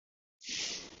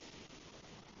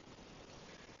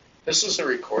This is a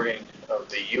recording of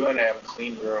the UNM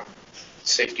Cleanroom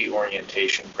Safety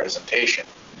Orientation presentation.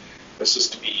 This is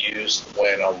to be used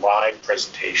when a live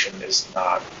presentation is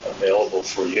not available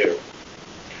for you.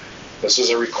 This is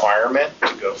a requirement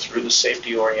to go through the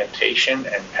safety orientation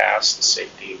and pass the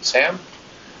safety exam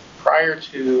prior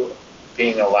to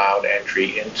being allowed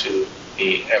entry into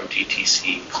the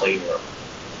MTTC Cleanroom.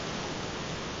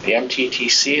 The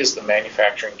MTTC is the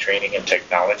Manufacturing Training and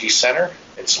Technology Center.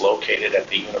 It's located at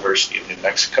the University of New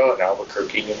Mexico in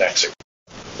Albuquerque, New Mexico.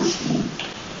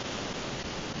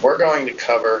 We're going to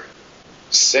cover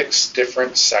 6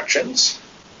 different sections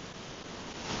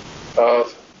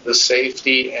of the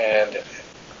safety and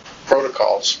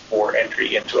protocols for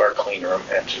entry into our cleanroom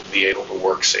and to be able to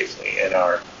work safely in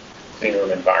our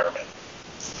cleanroom environment.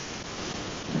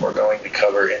 We're going to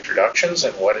cover introductions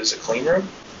and what is a cleanroom,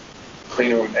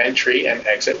 cleanroom entry and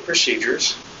exit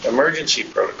procedures, emergency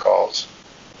protocols,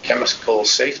 chemical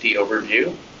safety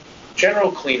overview,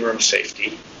 general cleanroom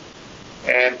safety,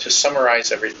 and to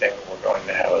summarize everything, we're going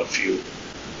to have a few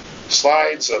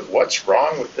slides of what's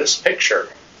wrong with this picture.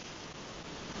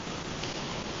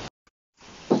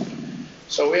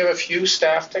 So we have a few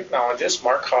staff technologists,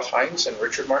 Mark Hoffhines and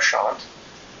Richard Marchant.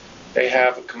 They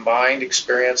have a combined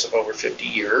experience of over 50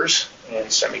 years in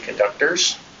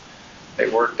semiconductors.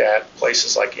 They've worked at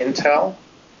places like Intel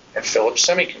and Philips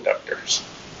Semiconductors.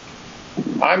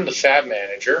 I'm the fab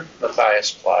manager,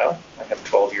 Matthias Pleil. I have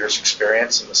 12 years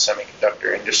experience in the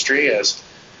semiconductor industry as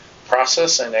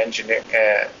process engineer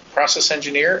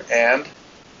and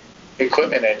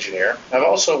equipment engineer. I've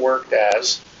also worked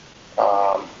as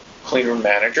cleanroom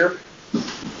manager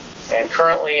and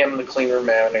currently am the cleanroom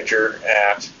manager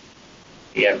at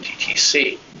the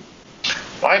MTTC.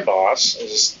 My boss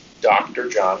is Dr.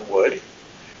 John Wood.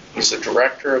 He's the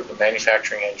director of the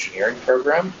Manufacturing Engineering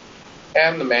Program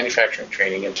and the Manufacturing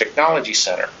Training and Technology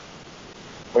Center.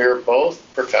 We are both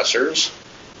professors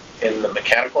in the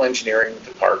Mechanical Engineering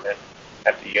Department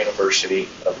at the University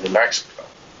of New Mexico.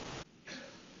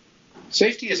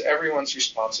 Safety is everyone's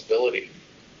responsibility.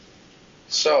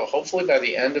 So hopefully by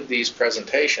the end of these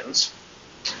presentations,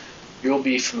 you'll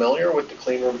be familiar with the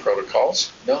cleanroom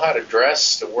protocols, know how to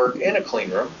dress to work in a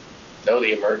cleanroom, know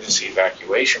the emergency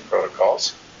evacuation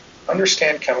protocols,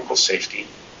 understand chemical safety,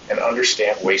 and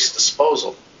understand waste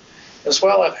disposal, as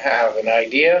well as have an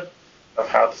idea of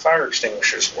how the fire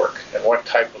extinguishers work and what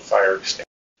type of fire extinguisher.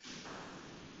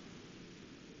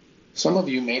 Some of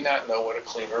you may not know what a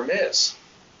clean room is.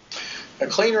 A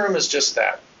clean room is just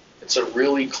that. It's a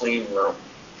really clean room.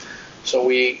 So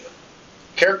we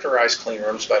characterize clean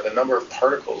rooms by the number of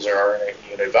particles there are in a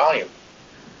unit volume.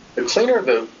 The cleaner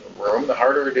the room, the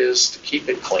harder it is to keep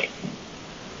it clean.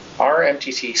 Our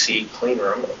MTTC clean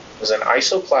room is an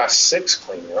ISO class 6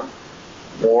 clean room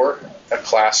or a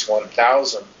class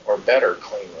 1000 or better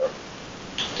clean room.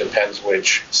 Depends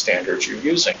which standards you're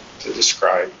using to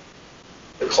describe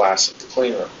the class of the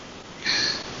clean room.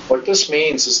 What this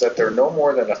means is that there are no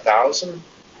more than 1,000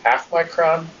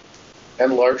 half-micron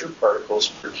and larger particles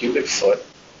per cubic foot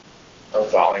of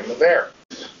volume of air.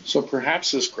 So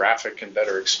perhaps this graphic can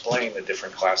better explain the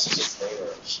different classes of clean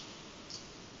rooms.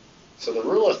 So the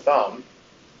rule of thumb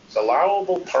is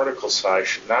allowable particle size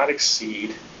should not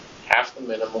exceed half the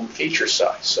minimum feature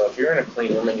size. So if you're in a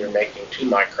clean room and you're making 2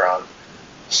 micron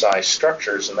size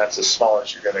structures, and that's as small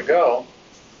as you're going to go,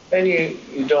 then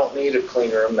you don't need a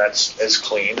clean room that's as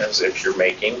clean as if you're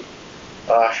making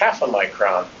half a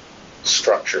micron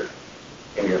structure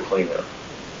in your clean room.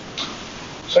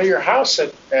 So your house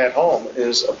at home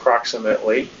is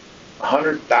approximately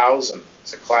 100,000.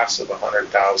 It's a class of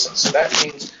 100,000. So that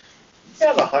means you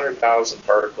have 100,000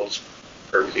 particles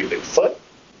per cubic foot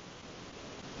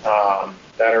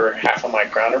that are half a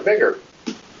micron or bigger.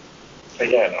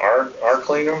 Again, our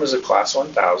clean room is a class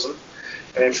 1000.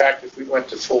 And in fact, if we went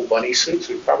to full bunny suits,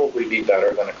 we'd probably be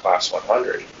better than a class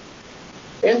 100.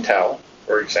 Intel,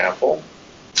 for example,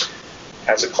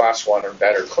 has a class 1 or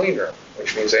better clean room,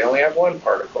 which means they only have 1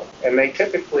 particle. And they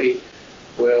typically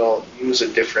will use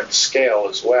a different scale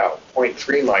as well.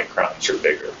 0.3 microns or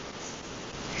bigger.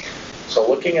 So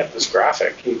looking at this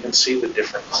graphic, you can see the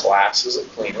different classes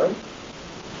of clean room.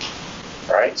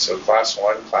 Right? So class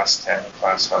 1, class 10,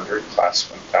 class 100, class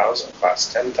 1000,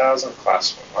 class 10,000,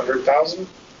 class 100,000.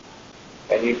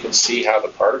 And you can see how the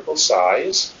particle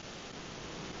size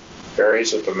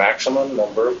varies with the maximum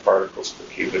number of particles per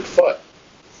cubic foot.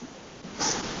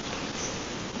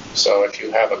 So if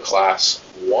you have a class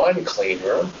 1 clean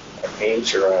room, that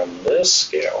means you're on this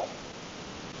scale.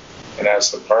 And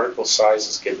as the particle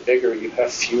sizes get bigger, you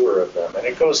have fewer of them. And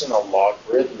it goes in a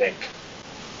logarithmic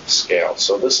scale.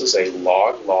 So this is a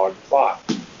log-log plot.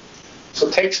 So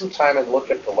take some time and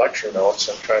look at the lecture notes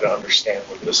and try to understand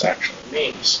what this actually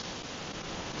means.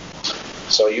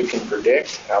 So you can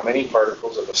predict how many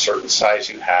particles of a certain size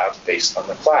you have based on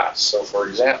the class. So for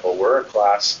example, we're a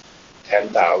class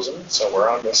 10,000, so we're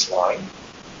on this line.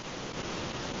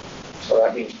 So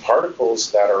that means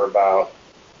particles that are about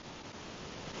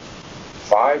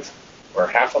 5 or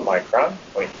half a micron,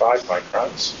 0.5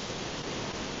 microns,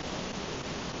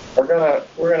 we're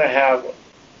gonna have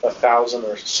 1,000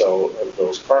 or so of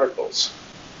those particles.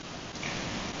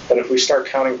 But if we start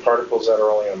counting particles that are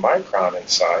only a micron in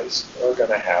size, we're going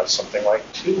to have something like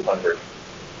 200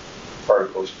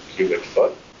 particles per cubic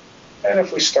foot. And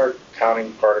if we start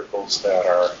counting particles that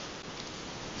are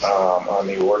on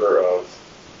the order of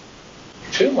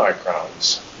 2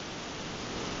 microns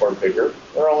or bigger,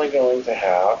 we're only going to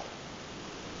have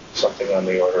something on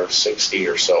the order of 60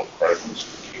 or so particles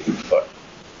per cubic foot.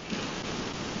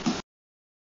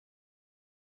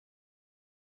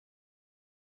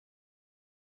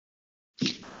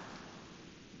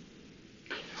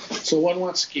 So one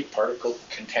wants to keep particle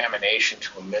contamination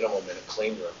to a minimum in a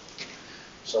clean room.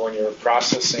 So when you're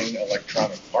processing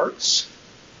electronic parts,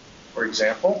 for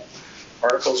example,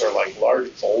 particles are like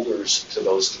large boulders to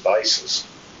those devices.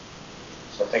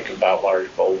 So think about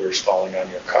large boulders falling on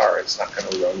your car. It's not going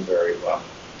to run very well.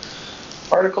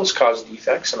 Particles cause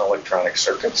defects in electronic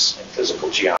circuits and physical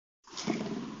geometry.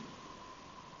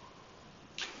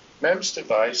 MEMS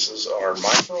devices are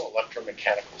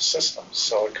micro-electromechanical systems,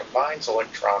 so it combines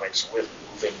electronics with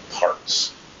moving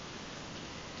parts.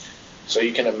 So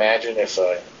you can imagine if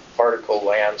a particle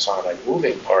lands on a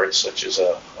moving part, such as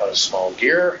a small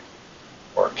gear,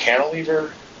 or a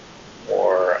cantilever,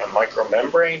 or a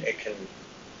micromembrane, it can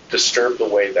disturb the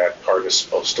way that part is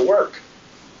supposed to work.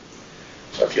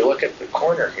 So if you look at the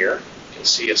corner here, you can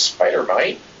see a spider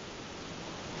mite.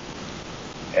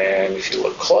 And if you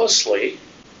look closely,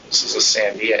 this is a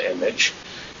Sandia image,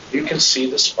 you can see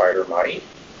the spider mite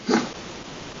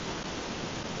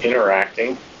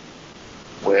interacting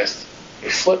with a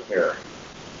flip mirror.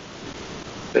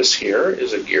 This here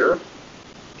is a gear.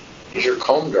 These are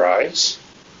comb drives.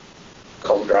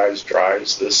 Comb drives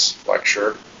drives this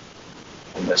flexure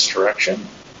in this direction.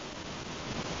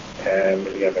 And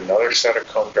we have another set of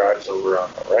comb drives over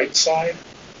on the right side.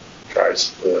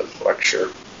 Drives the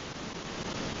flexure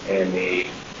in the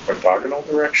orthogonal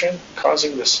direction,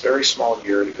 causing this very small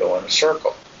gear to go in a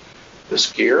circle.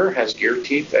 This gear has gear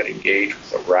teeth that engage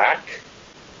with a rack.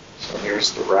 So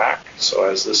here's the rack. So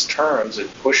as this turns,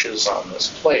 it pushes on this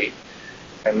plate,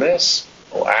 and this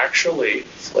will actually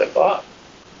flip up.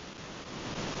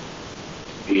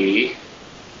 These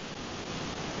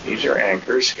are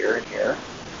anchors here and here.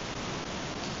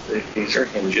 These are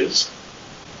hinges.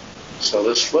 So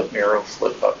this flip mirror will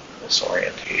flip up in this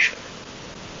orientation.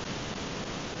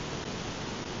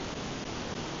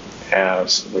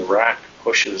 As the rack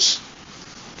pushes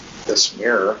this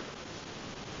mirror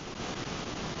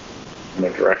in the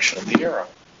direction of the arrow.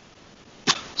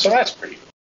 So that's pretty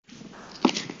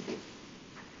cool.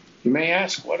 You may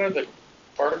ask, what are the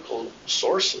particle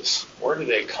sources? Where do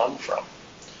they come from?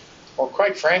 Well,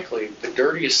 quite frankly, the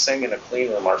dirtiest thing in a clean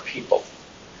room are people.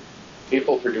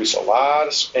 People produce a lot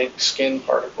of skin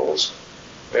particles.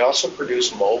 We also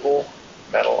produce mobile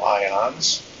metal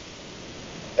ions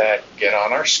that get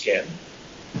on our skin,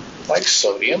 like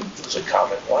sodium is a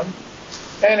common one.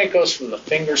 And it goes from the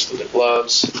fingers to the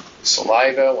gloves,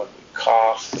 saliva. When we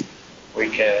cough, we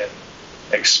can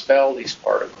expel these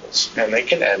particles, and they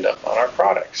can end up on our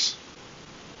products.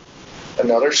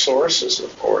 Another source is,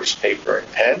 of course, paper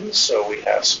and pens. So we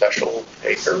have special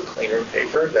paper, cleanroom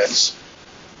paper, that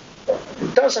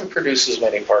doesn't produce as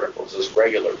many particles as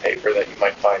regular paper that you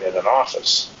might find in an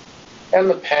office. And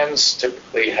the pens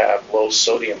typically have low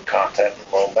sodium content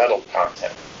and low metal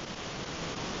content.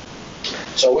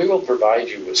 So we will provide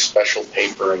you with special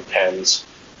paper and pens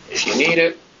if you need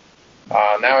it.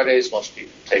 Nowadays, most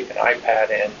people take an iPad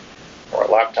in or a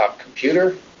laptop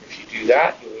computer. If you do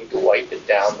that, you need to wipe it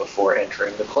down before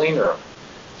entering the clean room.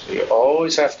 So you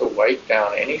always have to wipe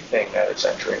down anything that is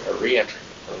entering or re-entering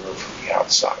the room from the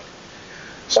outside.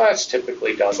 So that's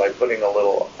typically done by putting a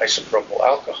little isopropyl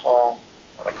alcohol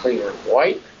on a clean room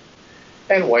wipe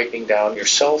and wiping down your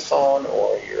cell phone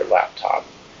or your laptop.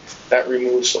 That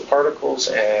removes the particles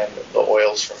and the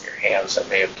oils from your hands that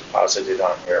may have deposited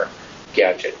on your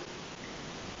gadget.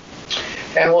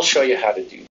 And we'll show you how to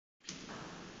do that.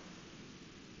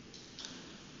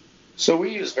 So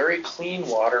we use very clean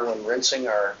water when rinsing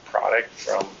our product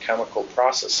from chemical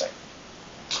processing.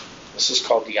 This is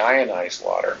called deionized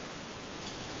water.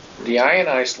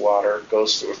 Deionized water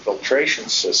goes through a filtration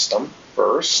system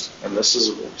first, and this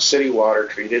is city water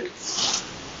treated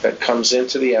that comes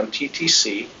into the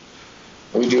MTTC.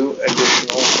 We do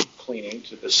additional cleaning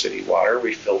to the city water.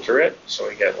 We filter it so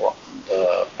we get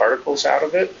the particles out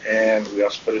of it, and we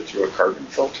also put it through a carbon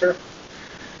filter.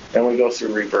 Then we go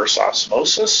through reverse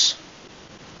osmosis.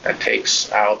 That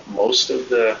takes out most of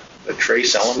the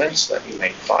trace elements that you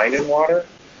may find in water.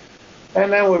 And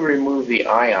then we remove the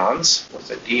ions with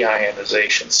a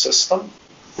deionization system.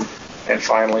 And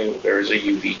finally, there's a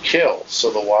UV kill.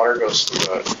 So the water goes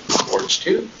through a quartz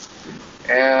tube.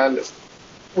 And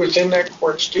within that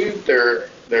quartz tube,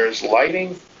 there's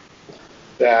lighting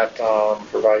that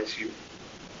provides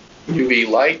UV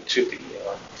light to the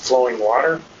flowing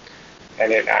water.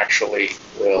 And it actually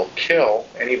will kill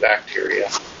any bacteria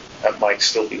that might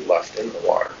still be left in the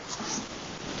water.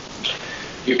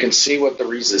 You can see what the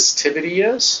resistivity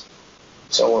is.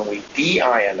 So when we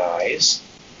deionize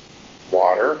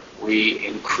water, we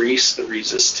increase the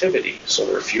resistivity. So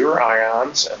there are fewer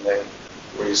ions, and then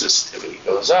resistivity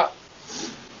goes up.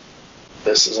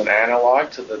 This is an analog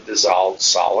to the dissolved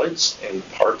solids in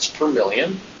parts per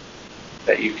million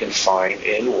that you can find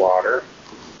in water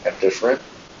at different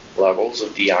levels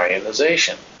of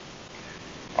deionization.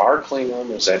 Our clean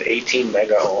room is at 18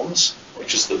 mega ohms,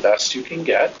 which is the best you can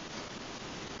get,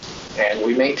 and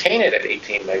we maintain it at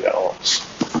 18 mega ohms.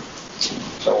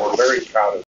 So we're very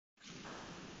proud of it.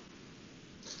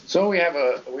 So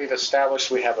we've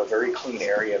established we have a very clean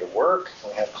area to work.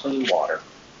 We have clean water.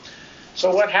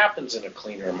 So what happens in a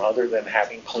clean room other than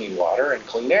having clean water and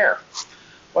clean air?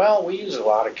 Well, we use a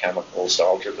lot of chemicals to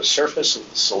alter the surface of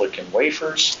the silicon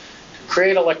wafers to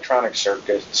create electronic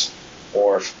circuits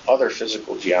or other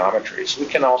physical geometries. We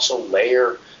can also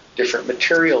layer different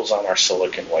materials on our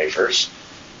silicon wafers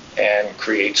and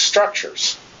create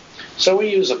structures. So we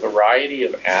use a variety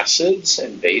of acids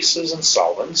and bases and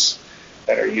solvents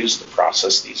that are used to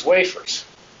process these wafers.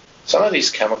 Some of these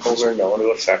chemicals are known to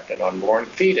affect an unborn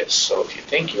fetus. So if you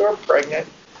think you're pregnant,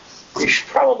 you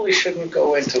probably shouldn't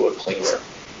go into a clean room.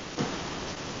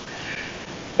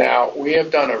 Now, we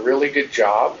have done a really good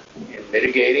job in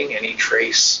mitigating any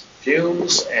trace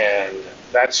fumes and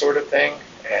that sort of thing.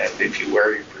 And if you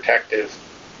wear your protective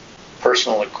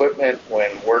personal equipment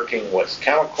when working with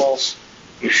chemicals,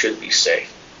 you should be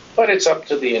safe. But it's up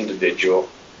to the individual.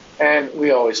 And we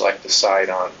always like to side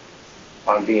on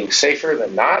being safer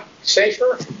than not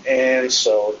safer. And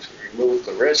so to remove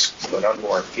the risk to an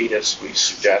unborn fetus, we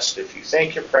suggest if you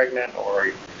think you're pregnant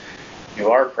or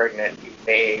you are pregnant, you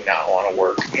may not want to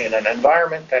work in an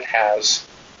environment that has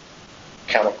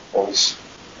chemicals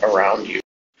around you.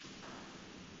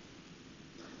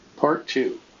 Part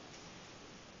 2.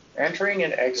 Entering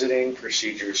and exiting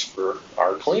procedures for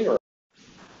our clean room.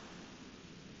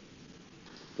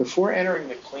 Before entering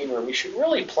the clean room, you should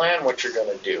really plan what you're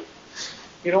going to do.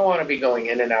 You don't want to be going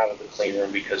in and out of the clean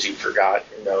room because you forgot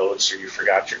your notes or you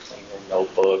forgot your clean room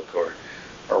notebook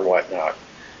or whatnot.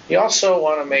 You also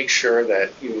want to make sure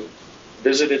that you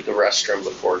visited the restroom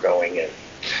before going in,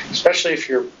 especially if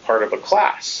you're part of a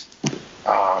class.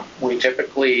 We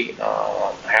typically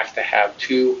have to have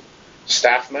 2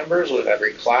 staff members with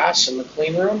every class in the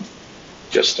clean room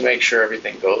just to make sure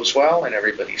everything goes well and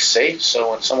everybody's safe.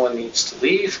 So when someone needs to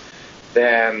leave,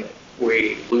 then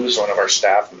we lose one of our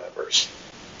staff members.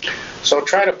 So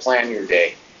try to plan your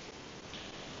day.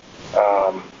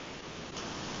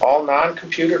 All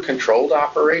non-computer controlled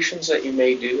operations that you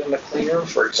may do in the clean room,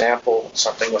 for example,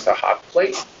 something with a hot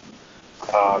plate,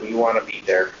 you want to be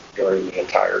there during the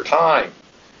entire time.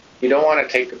 You don't want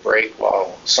to take a break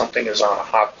while something is on a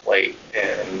hot plate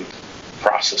and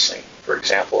processing. For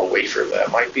example, a wafer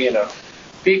that might be in a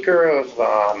beaker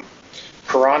of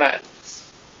piranha,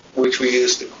 which we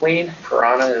use to clean.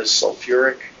 Piranha is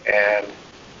sulfuric and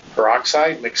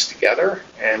peroxide mixed together,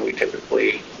 and we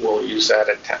typically will use that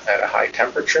at a high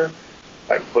temperature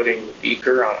by putting the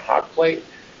beaker on a hot plate.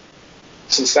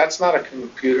 Since that's not a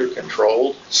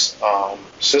computer-controlled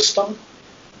system,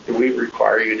 we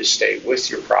require you to stay with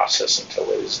your process until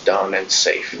it is done and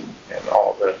safe and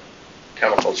all the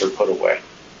chemicals are put away.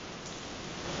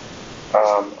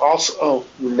 Also,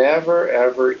 never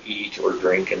ever eat or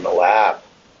drink in the lab.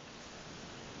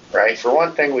 Right? For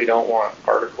one thing, we don't want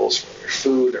particles from your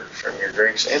food or from your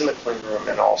drinks in the clean room,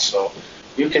 and also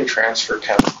you can transfer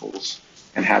chemicals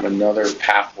and have another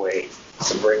pathway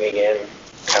to bringing in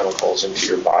chemicals into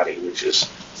your body, which is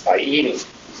by eating,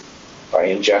 by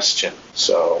ingestion.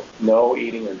 So no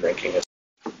eating or drinking.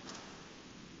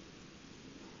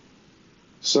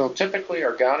 So typically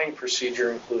our gowning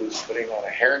procedure includes putting on a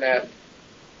hairnet,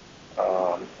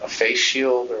 a face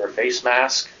shield or a face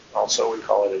mask, also we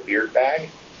call it a beard bag.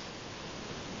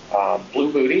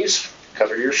 Blue booties,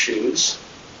 cover your shoes.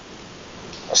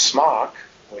 A smock,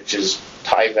 which is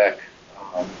Tyvek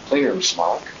cleanroom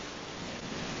smock.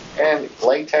 And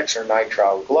latex or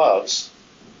nitrile gloves.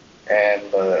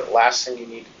 And the last thing you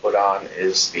need to put on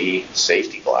is the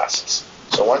safety glasses.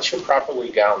 So once you're properly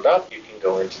gowned up, you can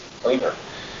go into the cleanroom.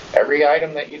 Every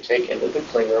item that you take into the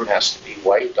cleanroom has to be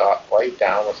wiped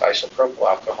down with isopropyl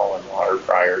alcohol and water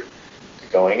prior to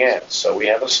going in. So we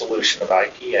have a solution of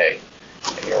IPA,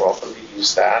 and you're welcome to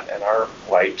use that and our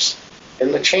wipes.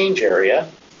 In the change area,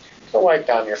 to wipe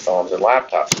down your phones and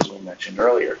laptops, as we mentioned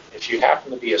earlier. If you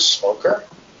happen to be a smoker,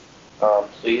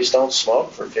 please don't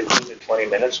smoke for 15 to 20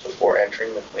 minutes before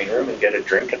entering the cleanroom and get a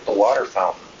drink at the water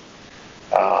fountain.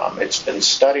 It's been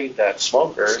studied that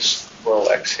smokers will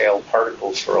exhale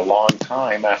particles for a long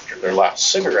time after their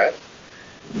last cigarette,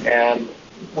 and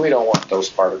we don't want those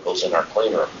particles in our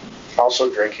cleanroom.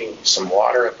 Also, drinking some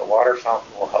water at the water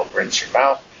fountain will help rinse your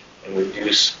mouth and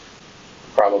reduce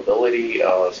probability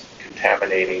of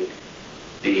contaminating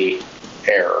the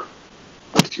air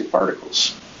with your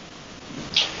particles.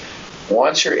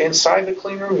 Once you're inside the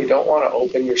cleanroom, you don't want to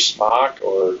open your smock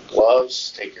or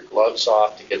gloves, take your gloves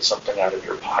off to get something out of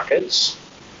your pockets.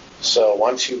 So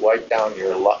once you wipe down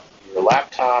your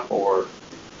laptop, or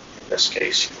in this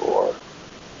case your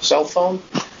cell phone,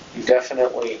 you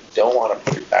definitely don't want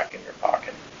to put it back in your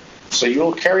pocket. So you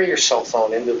will carry your cell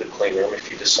phone into the cleanroom if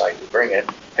you decide to bring it.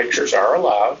 Pictures are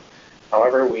allowed.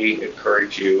 However, we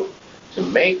encourage you to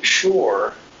make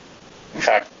sure, in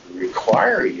fact,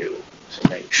 require you to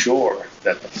make sure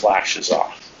that the flash is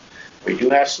off. We do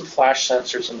have some flash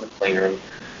sensors in the cleanroom.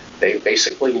 They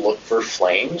basically look for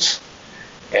flames,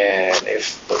 and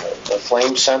if the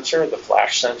flame sensor, the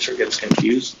flash sensor gets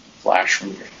confused, flash from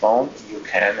your phone, you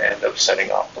can end up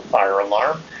setting off the fire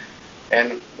alarm,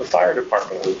 and the fire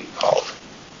department will be called.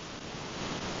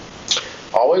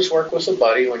 Always work with a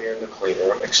buddy when you're in the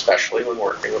cleanroom, especially when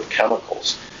working with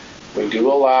chemicals. We do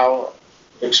allow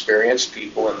experienced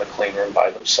people in the cleanroom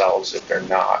by themselves if they're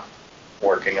not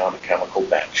working on a chemical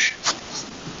bench.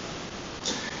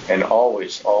 And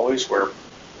always wear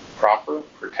proper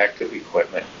protective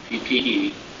equipment,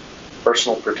 PPE,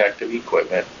 personal protective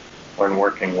equipment, when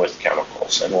working with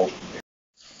chemicals.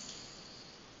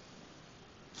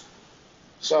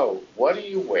 So, what do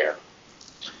you wear?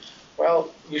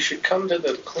 Well, you should come to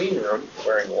the cleanroom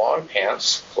wearing long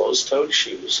pants, closed-toed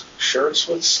shoes, shirts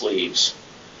with sleeves.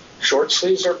 Short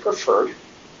sleeves are preferred,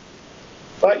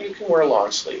 but you can wear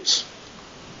long sleeves.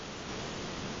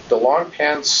 The long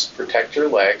pants protect your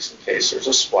legs in case there's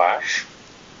a splash,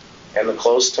 and the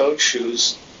closed-toed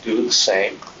shoes do the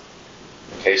same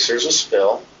in case there's a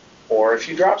spill or if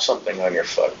you drop something on your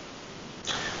foot.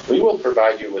 We will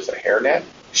provide you with a hairnet,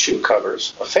 shoe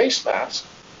covers, a face mask,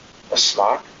 a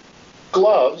smock,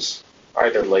 gloves,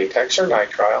 either latex or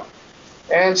nitrile,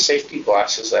 and safety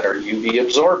glasses that are UV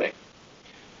absorbing.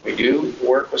 We do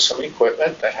work with some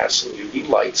equipment that has some UV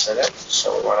lights in it,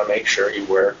 so we want to make sure you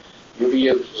wear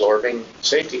UV absorbing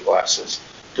safety glasses.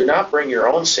 Do not bring your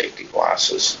own safety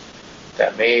glasses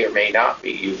that may or may not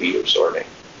be UV absorbing.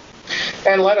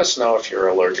 And let us know if you're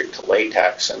allergic to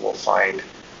latex, and we'll find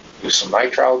you some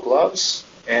nitrile gloves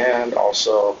and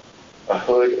also a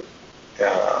hood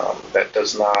that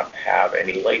does not have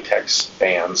any latex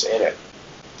bands in it.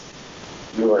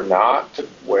 You are not to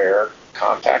wear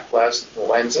contact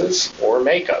lenses or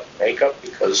makeup. Makeup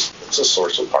because it's a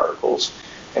source of particles,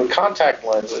 and contact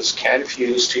lenses can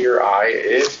fuse to your eye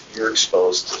if you're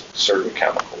exposed to certain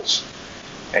chemicals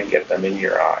and get them in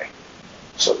your eye.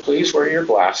 So please wear your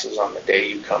glasses on the day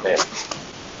you come in.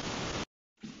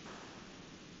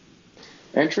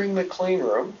 Entering the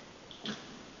cleanroom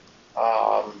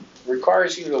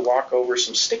requires you to walk over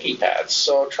some sticky pads.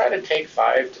 So try to take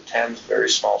 5 to 10 very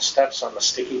small steps on the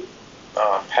sticky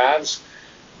pads.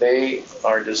 They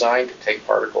are designed to take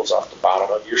particles off the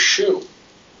bottom of your shoe.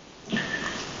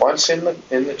 Once in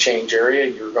the change area,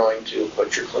 you're going to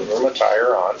put your cleanroom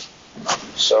attire on.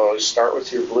 So start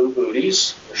with your blue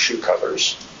booties, your shoe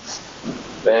covers.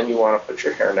 Then you want to put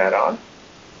your hairnet on.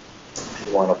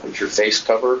 You want to put your face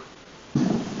cover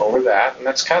over that, and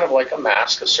that's kind of like a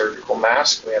mask, a surgical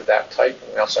mask. We have that type,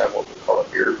 and we also have what we call a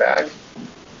beard bag,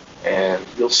 and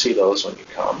you'll see those when you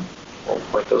come. We'll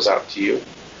point those out to you.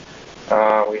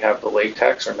 We have the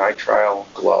latex or nitrile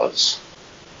gloves.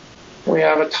 We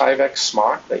have a Tyvek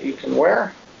smock that you can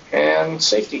wear, and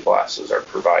safety glasses are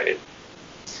provided.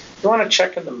 You want to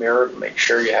check in the mirror to make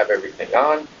sure you have everything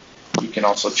on. You can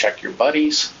also check your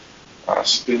buddies.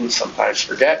 Students sometimes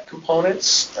forget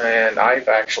components, and I've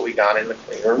actually gone in the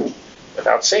cleanroom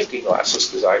without safety glasses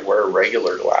because I wear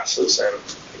regular glasses and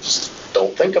I just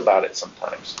don't think about it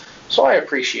sometimes. So I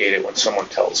appreciate it when someone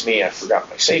tells me I forgot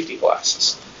my safety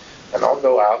glasses. And I'll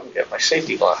go out and get my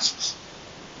safety glasses.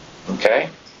 Okay?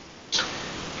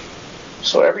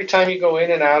 So every time you go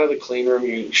in and out of the clean room,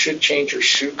 you should change your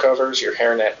shoe covers, your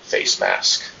hairnet, face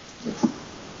mask.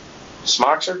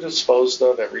 Smocks are disposed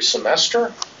of every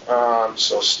semester.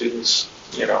 So students,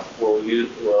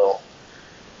 will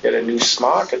get a new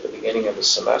smock at the beginning of the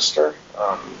semester.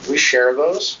 We share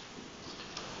those.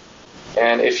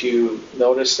 And if you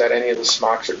notice that any of the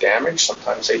smocks are damaged,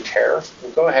 sometimes they tear,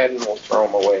 we'll go ahead and we'll throw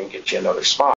them away and get you another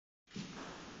smock.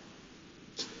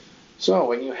 So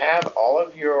when you have all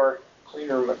of your clean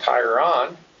room attire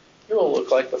on, you will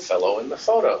look like the fellow in the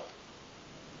photo.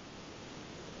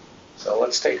 So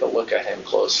let's take a look at him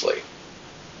closely.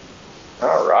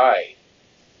 All right.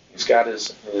 He's got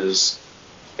his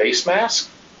face mask,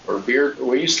 or beard.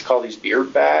 We used to call these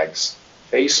beard bags,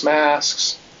 face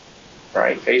masks.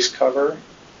 Right, face cover.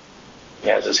 He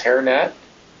has his hairnet.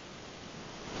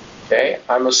 Okay,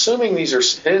 I'm assuming these are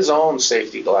his own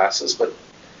safety glasses, but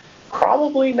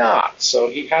probably not. So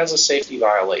he has a safety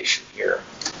violation here.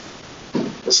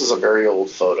 This is a very old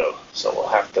photo, so we'll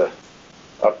have to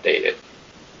update it.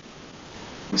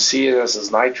 You see it as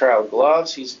his nitrile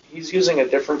gloves. He's using a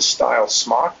different style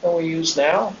smock than we use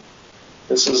now.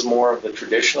 This is more of the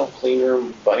traditional clean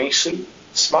room bunny suit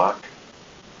smock.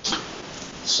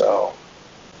 So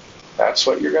that's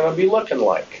what you're going to be looking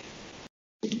like.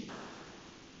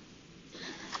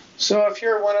 So if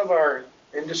you're one of our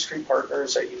industry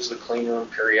partners that use the clean room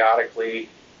periodically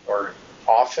or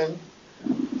often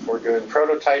for doing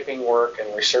prototyping work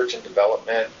and research and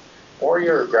development, or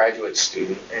you're a graduate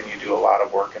student and you do a lot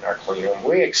of work in our clean room,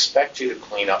 we expect you to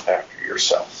clean up after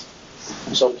yourself.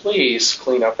 So please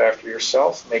clean up after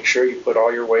yourself. Make sure you put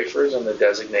all your wafers in the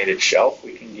designated shelf.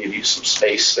 We can give you some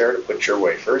space there to put your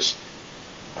wafers.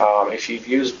 If you've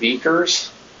used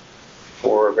beakers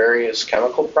for various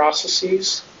chemical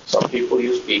processes, some people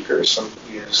use beakers, some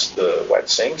use the wet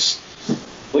sinks.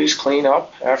 Please clean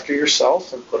up after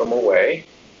yourself and put them away.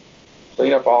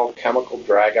 Clean up all chemical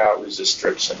drag out resist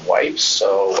drips and wipes.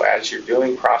 So as you're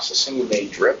doing processing, you may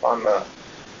drip on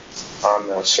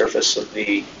the surface of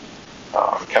the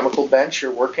chemical bench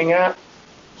you're working at.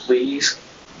 Please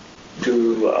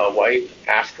do a wipe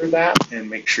after that and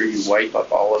make sure you wipe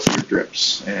up all of your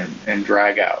drips and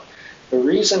drag out. The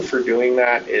reason for doing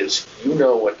that is you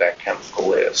know what that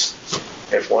chemical is.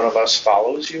 If one of us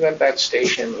follows you at that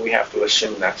station, we have to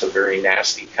assume that's a very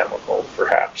nasty chemical,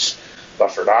 perhaps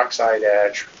buffered oxide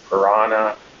etch,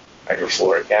 piranha,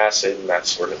 hydrofluoric acid, and that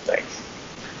sort of thing.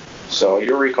 So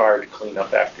you're required to clean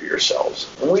up after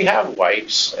yourselves. And we have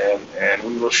wipes, and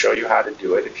we will show you how to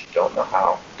do it. If you don't know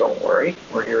how, don't worry.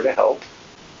 We're here to help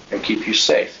and keep you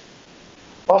safe.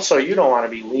 Also, you don't want to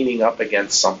be leaning up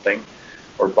against something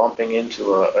or bumping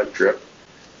into a drip,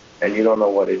 and you don't know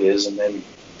what it is, and then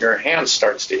your hand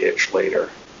starts to itch later,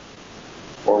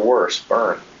 or worse,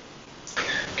 burn.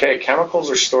 Okay,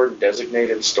 chemicals are stored in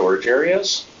designated storage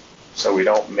areas, so we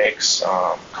don't mix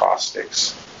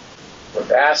caustics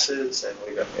with acids,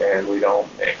 and we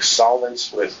don't mix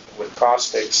solvents with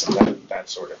caustics and that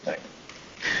sort of thing.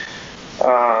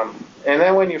 And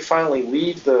then when you finally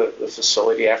leave the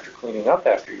facility after cleaning up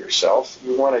after yourself,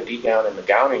 you want to de-gown in the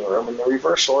gowning room in the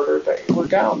reverse order that you were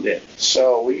gowned in.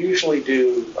 So we usually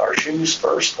do our shoes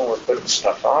first when we're putting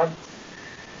stuff on,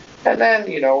 and then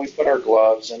we put our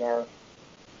gloves and our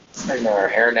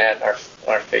hairnet,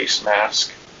 our face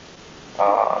mask.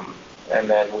 And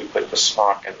then we put the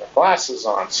smock and the glasses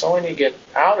on. So when you get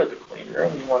out of the clean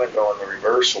room, you want to go in the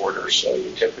reverse order. So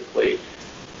you typically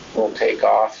will take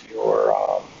off your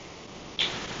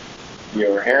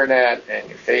hairnet and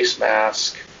your face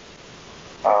mask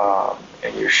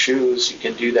and your shoes. You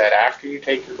can do that after you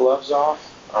take your gloves off,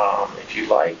 if you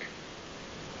like.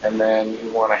 And then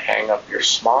you want to hang up your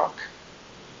smock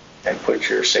and put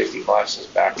your safety glasses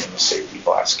back in the safety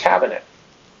glass cabinet.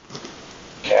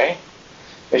 Okay?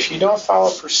 If you don't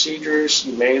follow procedures,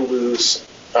 you may lose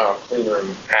clean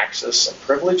room access and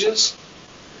privileges.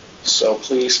 So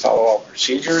please follow all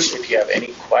procedures. If you have any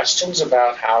questions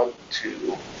about how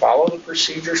to follow the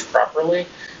procedures properly,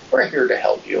 we're here to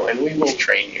help you, and we will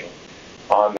train you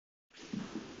on that.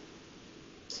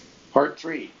 Part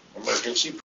 3,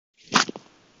 emergency.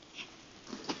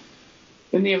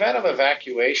 In the event of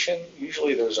evacuation,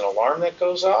 usually there's an alarm that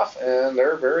goes off, and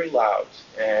they're very loud.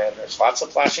 And there's lots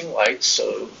of flashing lights,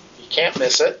 so you can't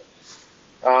miss it.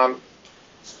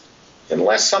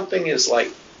 Unless something is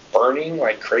like burning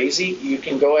like crazy, you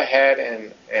can go ahead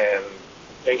and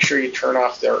make sure you turn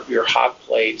off your hot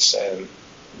plates and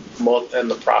and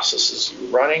the process is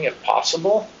running if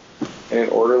possible in an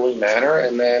orderly manner,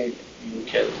 and then you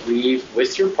can leave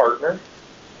with your partner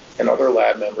and other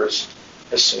lab members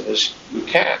as soon as you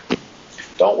can.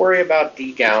 Don't worry about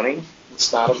degowning.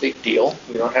 It's not a big deal.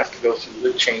 You don't have to go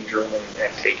through the change room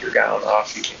and take your gown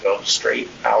off. You can go straight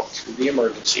out through the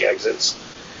emergency exits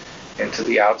into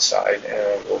the outside,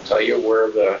 and we'll tell you where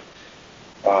the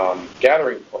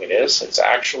gathering point is. It's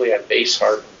actually at Base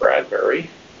Hart and Bradbury.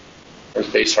 There's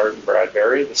Base Hart and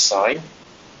Bradbury, the sign,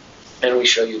 and we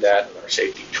show you that in our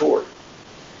safety tour.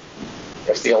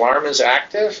 If the alarm is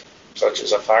active, such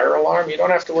as a fire alarm, you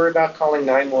don't have to worry about calling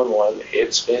 911.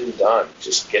 It's been done.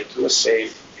 Just get to a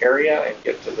safe area and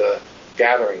get to the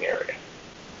gathering area.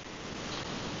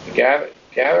 The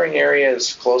gathering area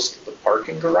is close to the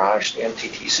parking garage, the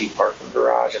MTTC parking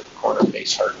garage at the corner of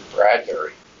Base Hart and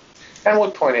Bradbury. And we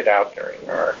pointed out during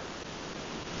our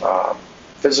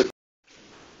physical.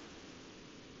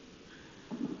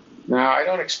 Now, I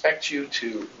don't expect you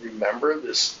to remember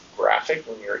this graphic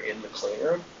when you're in the clean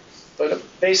room, but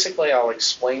basically I'll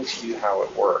explain to you how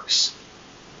it works.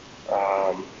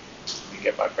 Let me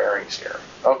get my bearings here.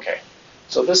 Okay,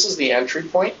 so this is the entry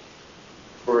point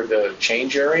for the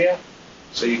change area.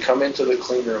 So you come into the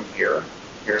clean room here.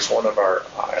 Here's one of our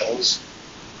aisles.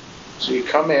 So you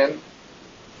come in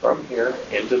from here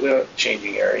into the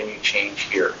changing area and you change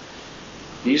here.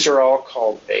 These are all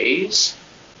called bays.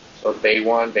 So bay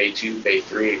 1, bay 2, bay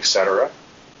 3, etc.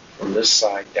 from this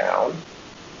side down.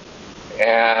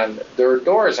 And there are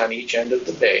doors on each end of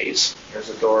the bays. Here's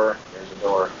a door, here's a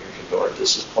door, here's a door.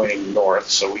 This is pointing north,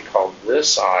 so we call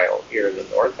this aisle here the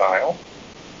north aisle.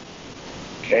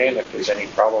 Okay, and if there's any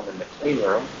problem in the clean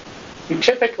room, you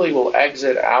typically will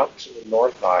exit out to the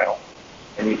north aisle,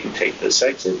 and you can take this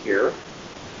exit here,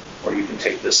 or you can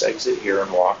take this exit here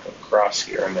and walk across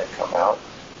here and then come out,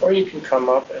 or you can come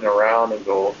up and around and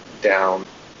go down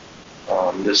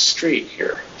this street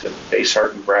here to Base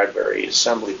Hart and Bradbury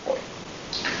Assembly Point.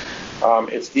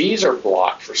 If these are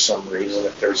blocked for some reason,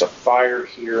 if there's a fire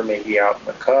here, maybe out in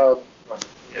the cub,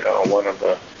 one of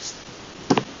the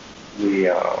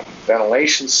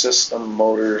ventilation system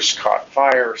motors caught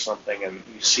fire or something, and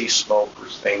you see smoke or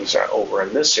things over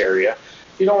in this area,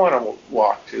 you don't want to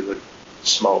walk through the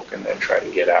smoke and then try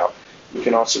to get out. You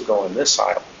can also go in this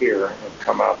aisle here and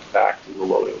come out the back to the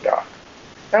loading dock.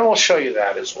 And we'll show you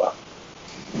that as well.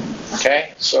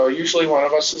 Okay, so usually one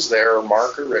of us is there, or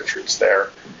Mark or Richard's there,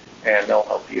 and they'll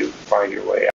help you find your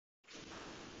way out.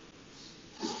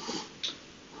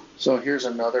 So here's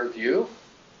another view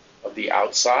of the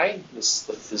outside. This is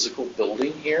the physical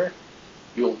building here.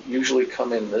 You'll usually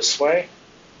come in this way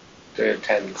to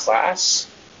attend class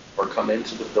or come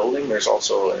into the building. There's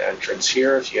also an entrance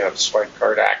here. If you have swipe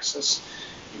card access,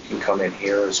 you can come in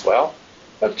here as well.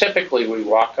 But typically we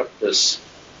walk up this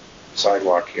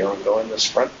sidewalk here and go in this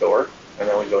front door, and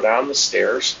then we go down the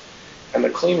stairs, and the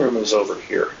clean room is over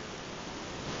here.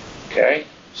 Okay,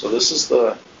 so this is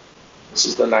the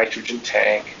nitrogen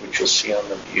tank, which you'll see on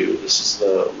the view. This is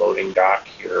the loading dock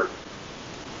here.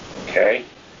 Okay,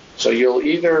 so you'll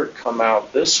either come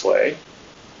out this way,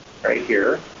 right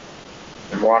here,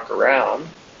 and walk around,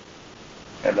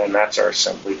 and then that's our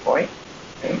assembly point.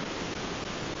 Okay.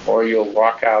 Or you'll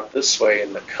walk out this way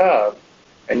in the cub,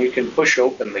 and you can push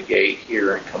open the gate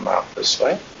here and come out this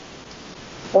way.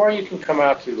 Or you can come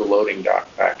out through the loading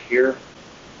dock back here,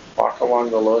 walk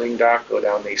along the loading dock, go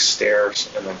down these stairs,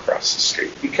 and then cross the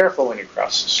street. Be careful when you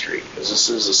cross the street, because this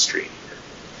is a street here.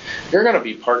 You're going to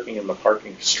be parking in the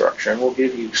parking structure, and we'll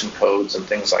give you some codes and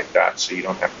things like that so you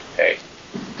don't have to pay.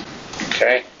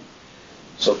 Okay?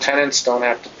 So tenants don't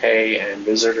have to pay, and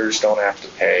visitors don't have to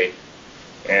pay,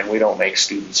 and we don't make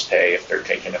students pay if they're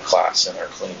taking a class in our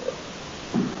clean room.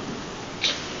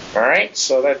 All right,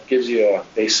 so that gives you a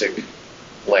basic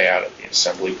layout of the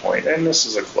assembly point, and this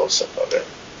is a close-up of it.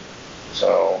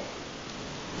 So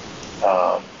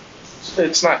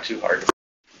it's not too hard.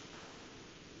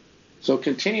 So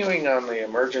continuing on the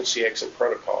emergency exit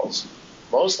protocols,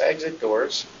 most exit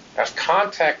doors have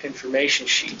contact information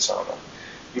sheets on them.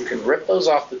 You can rip those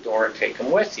off the door and take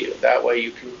them with you. That way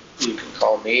you can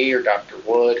call me or Dr.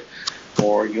 Wood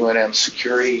or UNM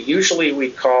Security. Usually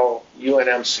we call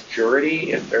UNM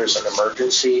Security if there's an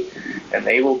emergency, and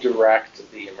they will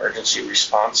direct the emergency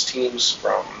response teams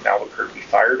from Albuquerque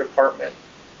Fire Department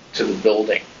to the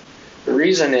building. The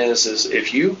reason is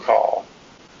if you call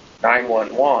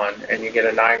 911 and you get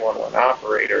a 911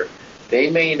 operator,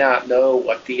 they may not know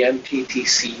what the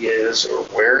MTTC is or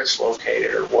where it's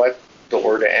located or what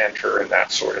door to enter and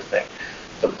that sort of thing.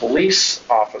 The police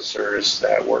officers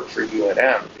that work for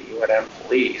UNM, the UNM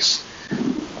police,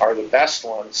 are the best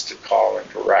ones to call and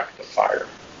direct the fire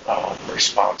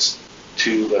response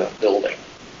to the building.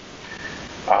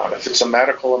 If it's a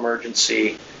medical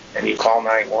emergency and you call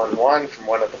 911 from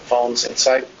one of the phones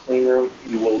inside the clean room,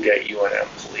 you will get UNM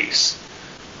police.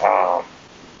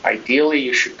 Ideally,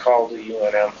 you should call the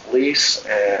UNM police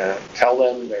and tell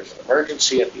them there's an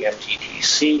emergency at the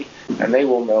MTTC, and they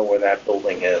will know where that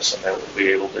building is, and they will be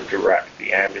able to direct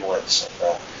the ambulance and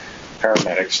the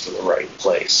paramedics to the right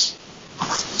place.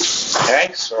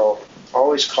 Okay, so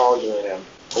always call UNM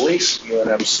police,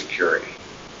 UNM security.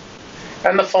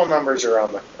 And the phone numbers are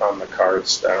on the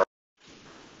cards that are.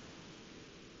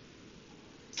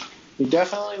 You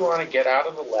definitely want to get out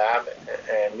of the lab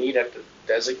and meet at the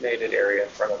designated area in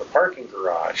front of the parking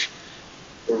garage.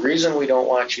 The reason we don't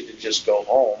want you to just go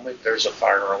home if there's a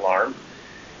fire alarm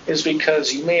is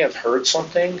because you may have heard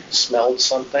something, smelled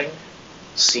something,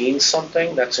 seen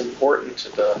something that's important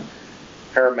to the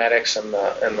paramedics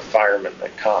and the firemen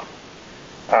that come.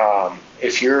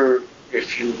 If you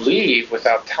leave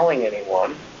without telling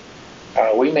anyone,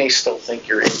 we may still think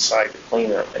you're inside the clean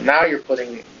room. And now you're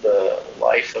putting the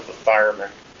life of a fireman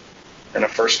and a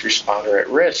first responder at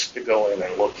risk to go in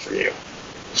and look for you.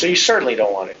 So you certainly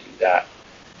don't want to do that.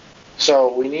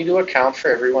 So we need to account for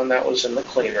everyone that was in the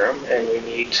clean room, and we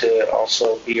need to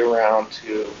also be around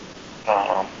to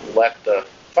let the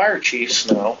fire chiefs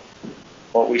know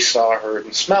what we saw, heard,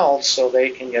 and smelled, so they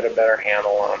can get a better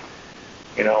handle on,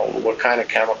 you know, what kind of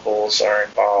chemicals are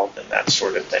involved and that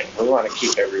sort of thing. We want to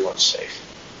keep everyone safe.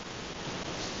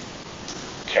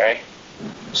 Okay?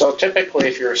 So typically,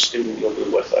 if you're a student, you'll be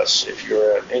with us. If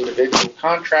you're an individual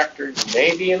contractor, you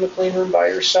may be in the clean room by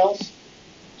yourself.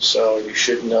 So you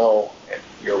should know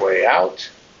your way out.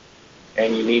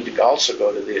 And you need to also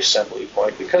go to the assembly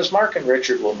point, because Mark and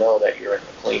Richard will know that you're in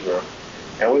the clean room.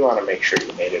 And we want to make sure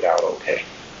you made it out okay.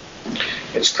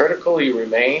 It's critical you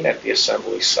remain at the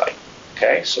assembly site.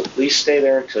 Okay, so please stay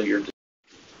there until you're done.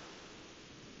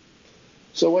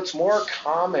 So what's more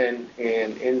common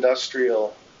in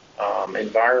industrial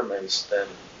environments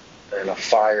than a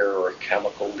fire or a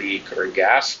chemical leak or a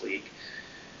gas leak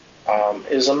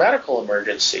is a medical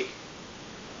emergency.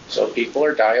 So people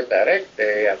are diabetic,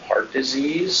 they have heart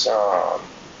disease,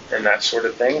 and that sort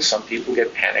of thing. Some people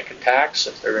get panic attacks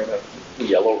if they're in a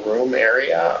yellow room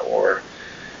area, or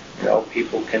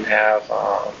people can have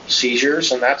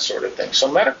seizures and that sort of thing.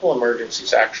 So medical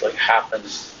emergencies actually happen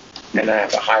and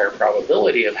have a higher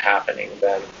probability of happening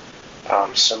than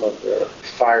some of the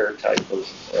fire type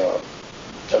of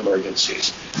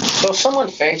emergencies. So if someone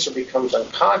faints or becomes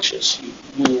unconscious,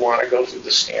 you want to go through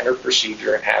the standard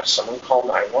procedure and have someone call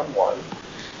 911.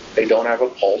 If they don't have a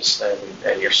pulse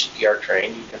and you're CPR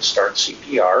trained, you can start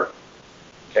CPR.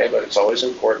 Okay, but it's always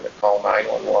important to call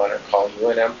 911 or call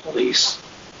UNM police.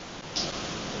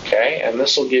 Okay, and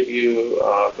this will give you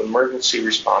the emergency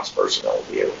response personnel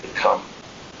will be able to come.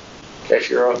 Okay, if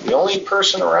you're the only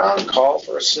person around, call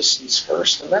for assistance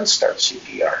first and then start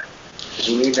CPR, because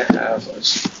you need to have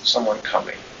someone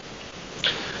coming.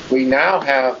 We now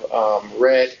have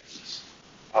red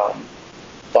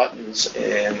buttons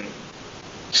in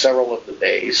several of the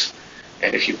bays,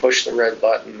 and if you push the red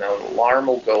button, the alarm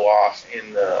will go off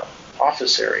in the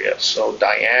office area. So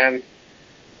Diane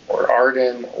or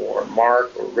Arden or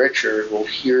Mark or Richard will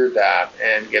hear that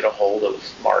and get a hold of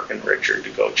Mark and Richard to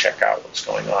go check out what's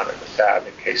going on in the fab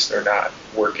in case they're not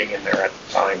working in there at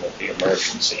the time of the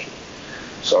emergency.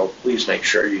 So please make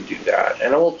sure you do that,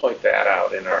 and we'll point that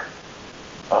out in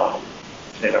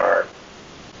our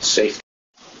safety.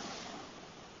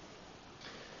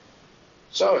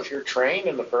 So if you're trained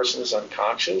and the person is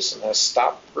unconscious and has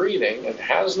stopped breathing and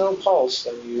has no pulse,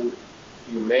 then you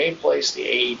may place the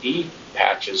AED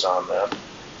patches on them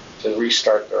to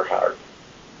restart their heart.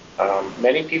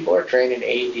 Many people are trained in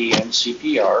AED and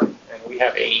CPR, and we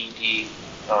have AED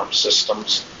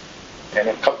systems in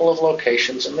a couple of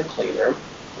locations in the clean room.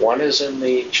 One is in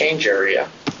the change area,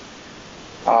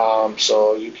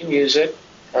 so you can use it.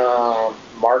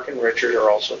 Mark and Richard are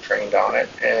also trained on it,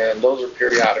 and those are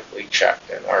periodically checked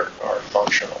and are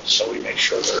functional, so we make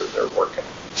sure they're working.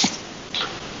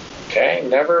 Okay,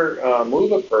 never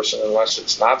move a person unless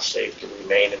it's not safe to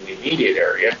remain in the immediate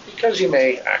area, because you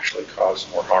may actually cause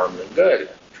more harm than good.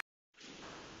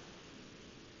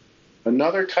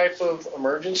 Another type of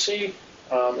emergency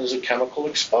is a chemical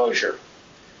exposure.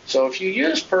 So if you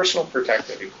use personal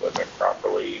protective equipment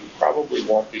properly, you probably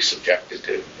won't be subjected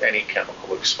to any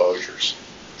chemical exposures.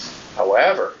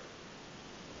 However,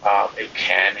 it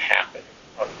can happen.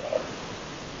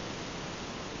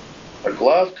 A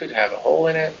glove could have a hole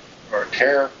in it or a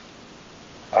tear.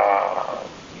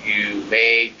 You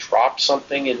may drop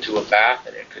something into a bath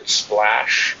and it could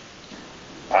splash.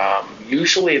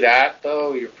 Usually that,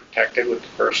 though, you're protected with the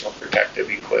personal protective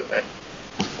equipment.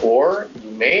 Or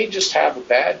you may just have a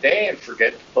bad day and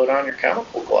forget to put on your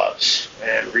chemical gloves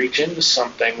and reach into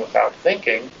something without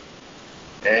thinking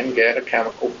and get a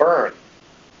chemical burn.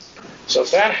 So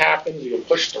if that happens, you'll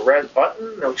push the red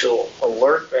button, which will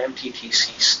alert the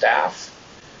MTTC staff.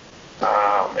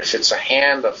 If it's a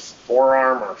hand, a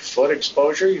forearm, or foot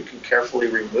exposure, you can carefully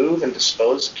remove and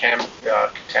dispose of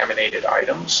contaminated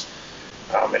items.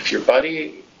 If your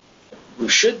buddy, who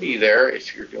should be there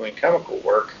if you're doing chemical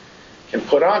work, can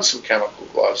put on some chemical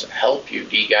gloves and help you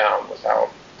degown without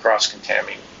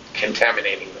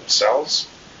cross-contaminating themselves.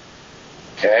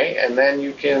 Okay, and then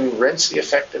you can rinse the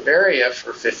affected area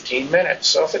for 15 minutes.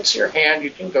 So if it's your hand, you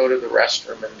can go to the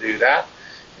restroom and do that.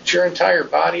 If it's your entire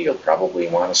body, you'll probably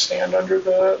want to stand under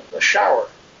the shower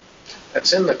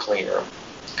that's in the clean room.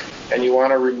 And you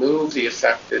want to remove the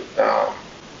affected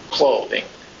clothing.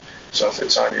 So if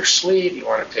it's on your sleeve, you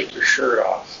want to take your shirt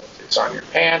off. If it's on your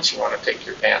pants, you want to take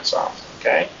your pants off,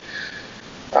 okay?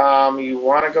 You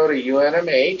want to go to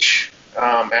UNMH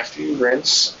after you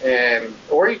rinse,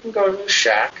 or you can go to the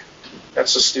SHAC,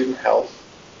 that's the Student Health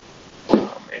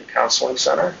and Counseling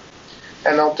Center,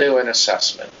 and they'll do an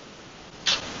assessment.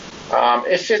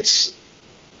 If it's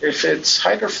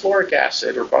hydrofluoric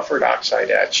acid or buffered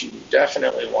oxide etch, you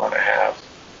definitely want to have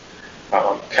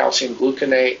calcium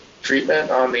gluconate treatment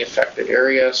on the affected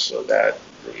area so that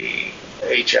the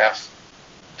HF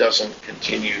doesn't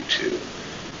continue to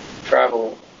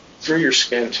travel through your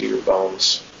skin to your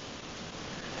bones.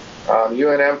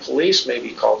 UNM police may be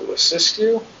called to assist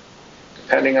you.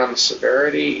 Depending on the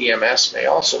severity, EMS may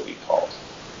also be called.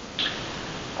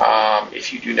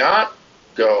 If you do not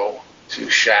go to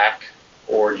SHAC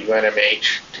or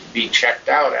UNMH to be checked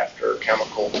out after a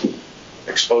chemical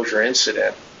exposure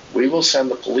incident, we will send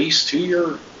the police to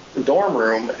your dorm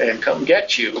room and come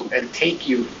get you and take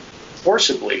you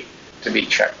forcibly to be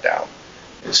checked out.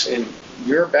 It's in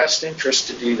your best interest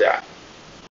to do that.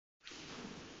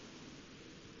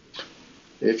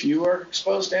 If you are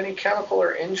exposed to any chemical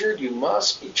or injured, you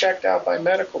must be checked out by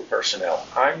medical personnel.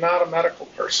 I'm not a medical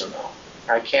personnel.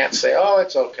 I can't say, oh,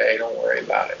 it's okay, don't worry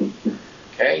about it.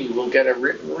 Okay, you will get a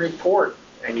written report,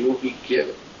 and you will be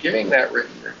giving that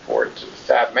written report to the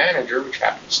fab manager, which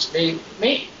happens to be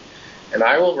me. And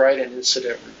I will write an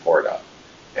incident report up,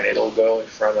 and it'll go in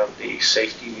front of the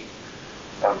safety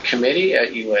committee at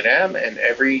UNM, and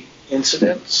every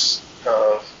incident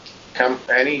of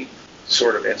any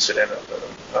sort of incident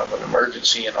of an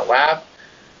emergency in a lab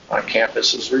on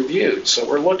campus is reviewed. So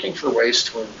we're looking for ways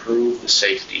to improve the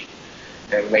safety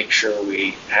and make sure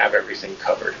we have everything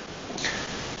covered.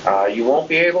 You won't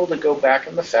be able to go back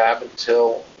in the fab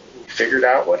until we figured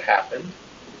out what happened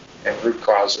and root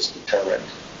cause is determined.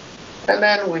 And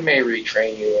then we may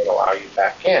retrain you and allow you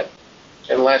back in.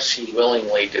 Unless you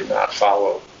willingly did not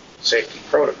follow safety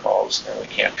protocols, then we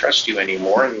can't trust you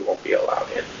anymore and you won't be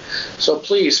allowed in. So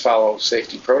please follow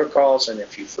safety protocols, and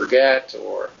if you forget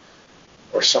or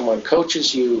someone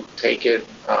coaches you, take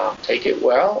it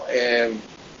well, and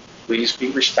please be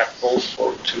respectful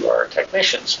to our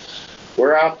technicians.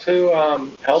 We're out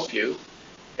to help you.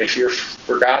 If you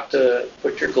forgot to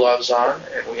put your gloves on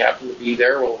and we happen to be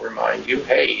there, we'll remind you,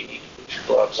 hey, you need to put your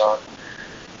gloves on,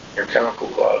 your chemical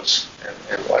gloves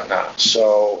and whatnot.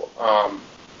 So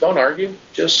don't argue.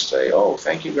 Just say, oh,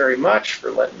 thank you very much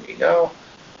for letting me know.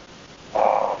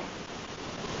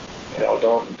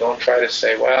 Don't try to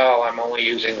say, well, I'm only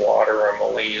using water, I'm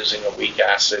only using a weak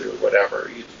acid or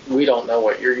whatever. We don't know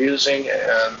what you're using,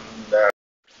 and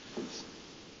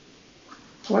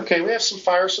okay, we have some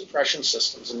fire suppression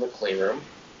systems in the clean room.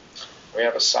 We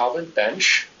have a solvent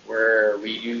bench where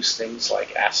we use things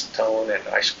like acetone and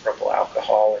isopropyl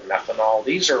alcohol and methanol.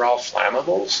 These are all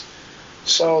flammables.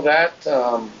 So that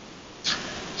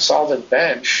solvent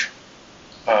bench,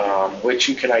 which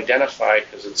you can identify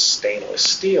because it's stainless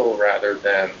steel rather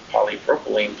than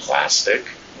polypropylene plastic,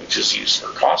 which is used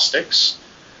for caustics.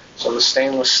 So the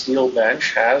stainless steel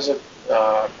bench has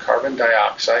a carbon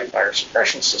dioxide fire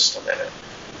suppression system in it.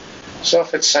 So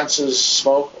if it senses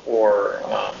smoke or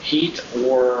heat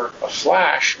or a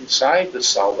flash inside the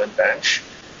solvent bench,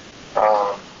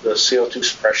 the CO2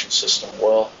 suppression system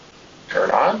will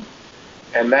turn on,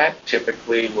 and that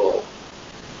typically will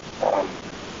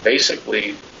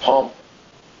basically pump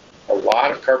a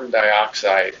lot of carbon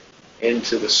dioxide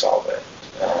into the solvent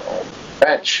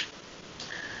bench.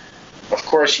 Of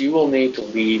course, you will need to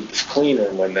leave the clean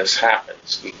room when this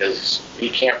happens because you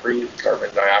can't breathe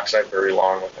carbon dioxide very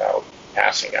long without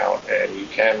passing out, and you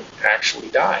can actually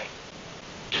die.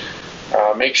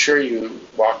 Make sure you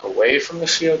walk away from the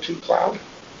CO2 cloud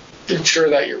ensure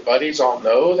that your buddies all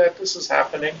know that this is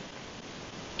happening.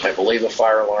 I believe a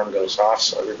fire alarm goes off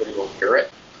so everybody will hear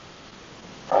it.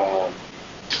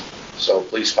 So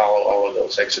please follow all of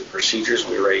those exit procedures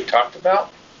we already talked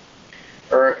about.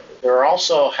 There are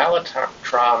also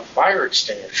halotron fire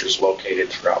extinguishers located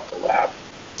throughout the lab.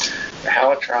 The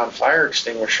halotron fire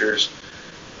extinguishers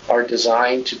are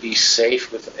designed to be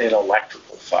safe within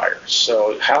electrical fires.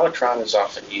 So halotron is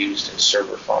often used in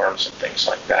server farms and things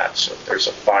like that. So if there's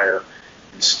a fire,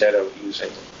 instead of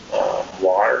using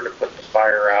water to put the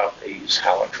fire out, they use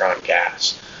halotron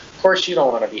gas. Of course, you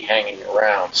don't want to be hanging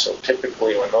around. So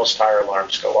typically when those fire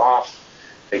alarms go off,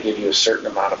 they give you a certain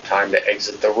amount of time to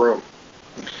exit the room.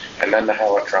 And then the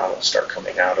halotron will start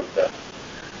coming out of the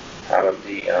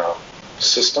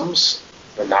systems,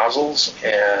 the nozzles,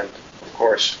 and of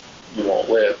course you won't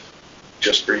live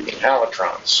just breathing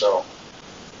halotron. So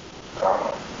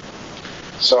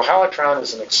halotron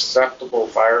is an acceptable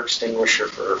fire extinguisher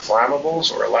for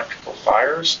flammables or electrical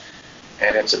fires,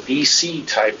 and it's a BC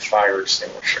type fire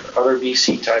extinguisher. Other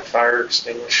BC type fire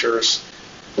extinguishers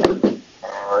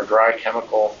are dry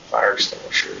chemical fire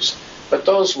extinguishers, but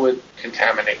those would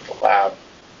contaminate the lab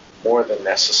more than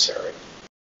necessary.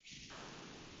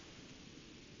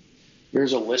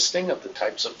 Here's a listing of the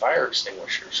types of fire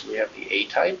extinguishers. We have the A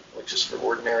type, which is for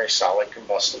ordinary solid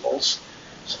combustibles,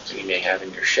 something you may have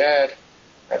in your shed,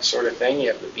 that sort of thing. You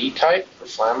have the B type for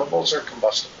flammables or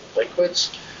combustible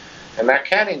liquids, and that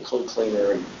can include clean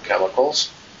room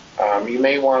chemicals. You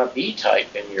may want a B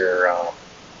type in your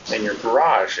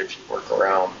garage if you work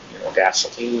around,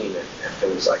 gasoline and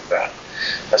things like that.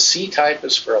 A C type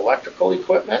is for electrical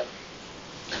equipment.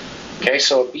 Okay,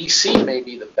 so a BC may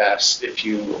be the best if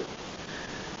you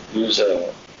use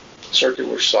a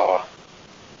circular saw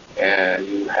and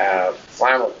you have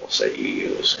flammables that you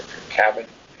use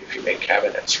if you make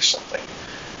cabinets or something.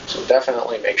 So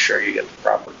definitely make sure you get the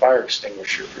proper fire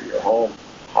extinguisher for your home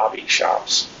hobby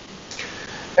shops.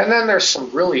 And then there's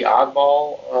some really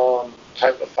oddball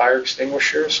type of fire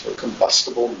extinguishers for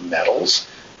combustible metals.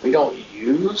 We don't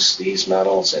use these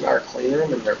metals in our clean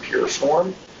room in their pure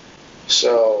form,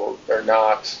 so they're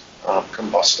not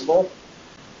combustible.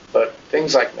 But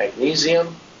things like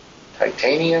magnesium,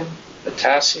 titanium,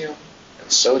 potassium, and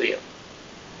sodium,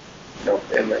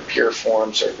 in their pure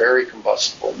forms are very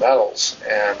combustible metals,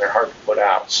 and they're hard to put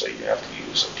out, so you have to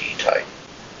use a D-type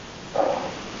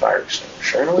fire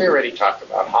extinguisher. And we already talked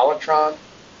about halotron,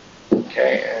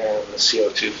 okay, and the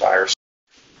CO2 fire.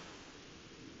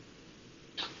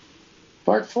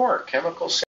 Part 4, chemical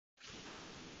safety.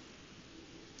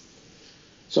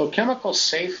 So chemical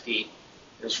safety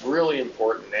is really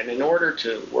important, and in order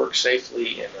to work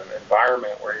safely in an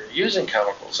environment where you're using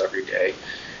chemicals every day,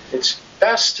 it's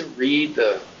best to read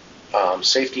the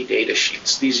safety data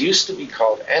sheets. These used to be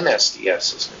called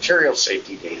MSDSs, material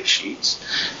safety data sheets,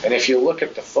 and if you look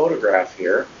at the photograph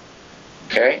here,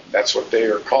 okay, that's what they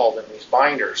are called in these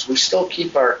binders. We still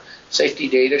keep our safety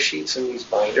data sheets in these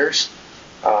binders.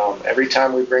 Every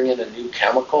time we bring in a new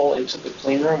chemical into the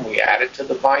clean room, we add it to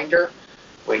the binder.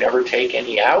 We never take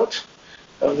any out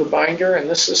of the binder, and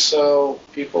this is so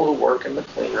people who work in the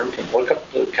clean room can look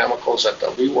up the chemicals that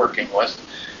they'll be working with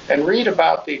and read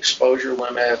about the exposure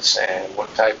limits and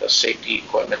what type of safety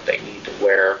equipment they need to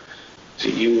wear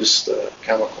to use the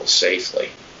chemicals safely.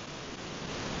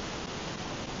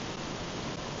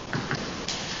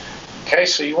 Okay,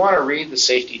 so you want to read the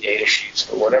safety data sheets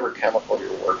for whatever chemical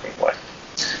you're working with.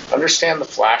 Understand the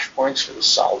flash points for the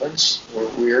solvents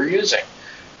we are using.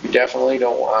 You definitely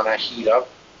don't want to heat up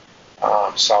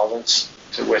solvents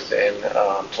to within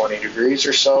 20 degrees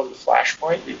or so of the flash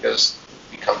point, because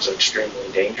it becomes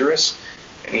extremely dangerous.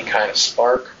 Any kind of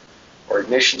spark or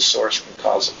ignition source can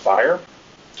cause a fire.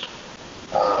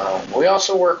 We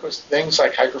also work with things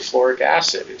like hydrofluoric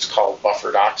acid. It's called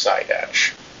buffered oxide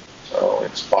etch. So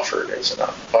it's buffered as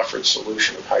a buffered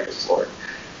solution of hydrofluoric.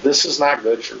 This is not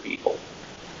good for people.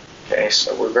 Okay,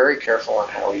 so we're very careful on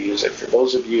how we use it. For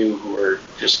those of you who are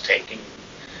just taking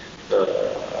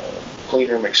the clean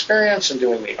room experience and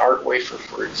doing the art wafer,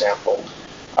 for example,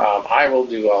 I will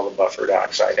do all the buffered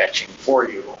oxide etching for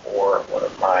you, or one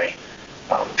of my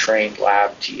trained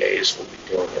lab TAs will be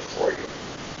doing it for you.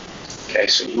 Okay,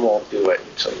 so you won't do it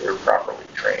until you're properly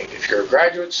trained. If you're a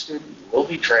graduate student, you will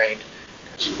be trained,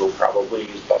 because you will probably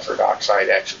use buffered oxide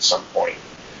etch at some point.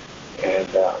 And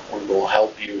we will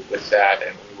help you with that,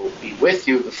 and we will be with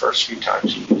you the first few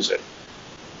times you use it.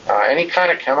 Any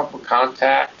kind of chemical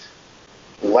contact,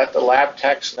 let the lab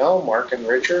techs know. Mark and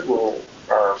Richard are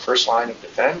our first line of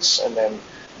defense, and then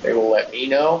they will let me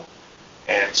know,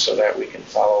 and so that we can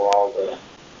follow all the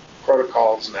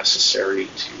protocols necessary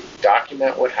to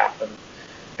document what happened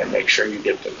and make sure you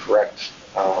get the correct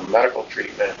medical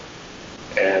treatment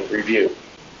and review.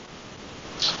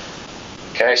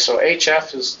 Okay, so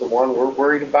HF is the one we're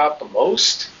worried about the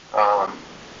most.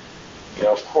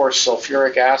 Of course,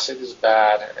 sulfuric acid is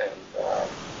bad, and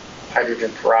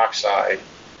hydrogen peroxide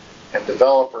and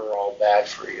developer are all bad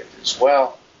for you as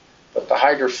well. But the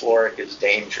hydrofluoric is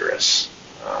dangerous.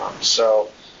 So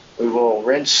we will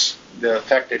rinse the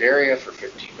affected area for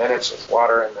 15 minutes with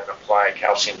water and then apply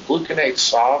calcium gluconate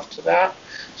solve to that.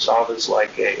 Solve is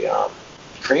like a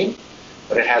cream,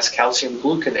 but it has calcium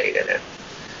gluconate in it.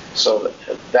 So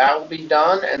that will be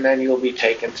done, and then you'll be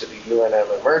taken to the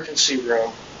UNM emergency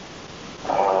room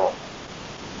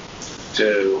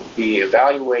to be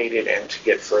evaluated and to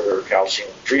get further calcium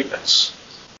treatments.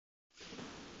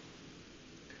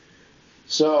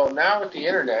 So now with the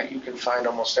internet, you can find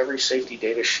almost every safety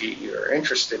data sheet you're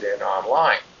interested in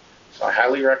online. So I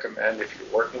highly recommend, if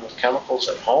you're working with chemicals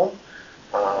at home,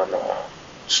 on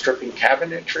stripping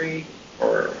cabinetry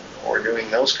or doing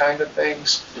those kind of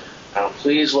things,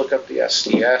 please look up the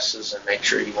STSs and make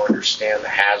sure you understand the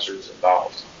hazards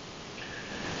involved.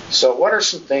 So what are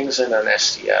some things in an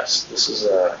STS? This is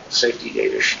a safety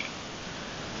data sheet.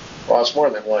 Well, it's more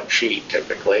than one sheet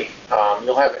typically.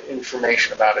 You'll have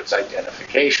information about its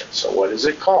identification. So what is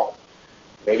it called?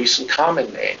 Maybe some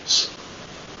common names.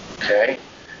 Okay.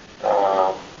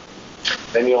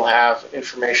 Then you'll have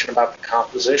information about the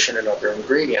composition and other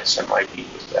ingredients that might be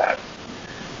with that.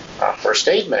 First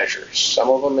aid measures. Some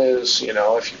of them is,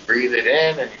 if you breathe it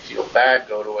in and you feel bad,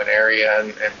 go to an area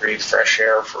and breathe fresh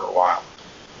air for a while.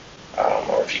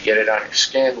 Or if you get it on your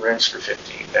skin, rinse for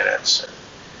 15 minutes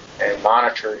and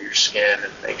monitor your skin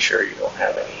and make sure you don't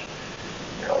have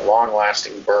any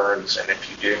long-lasting burns. And if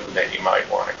you do, then you might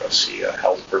want to go see a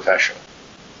health professional.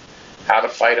 How to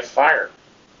fight a fire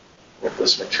with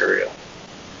this material.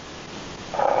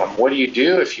 What do you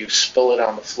do if you spill it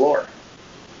on the floor?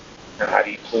 And how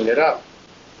do you clean it up?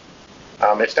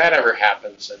 If that ever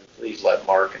happens, then please let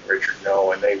Mark and Richard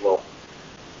know, and they will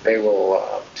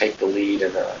take the lead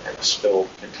in a spill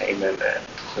containment and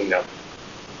clean up.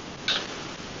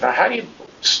 Now, how do you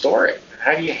store it?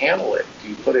 How do you handle it? Do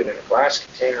you put it in a glass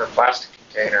container, a plastic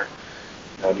container?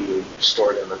 Do you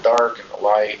store it in the dark, in the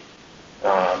light?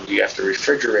 Do you have to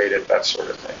refrigerate it? That sort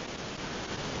of thing.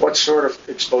 What sort of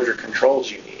exposure controls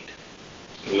you need?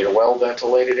 You need a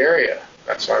well-ventilated area.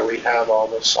 That's why we have all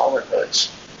those solvent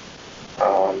hoods.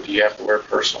 Do you have to wear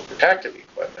personal protective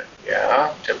equipment?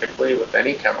 Yeah, typically with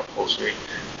any chemicals, we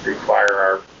require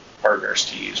our partners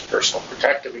to use personal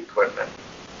protective equipment,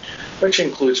 which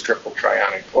includes triple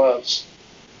trionic gloves,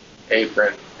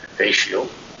 apron, and face shield.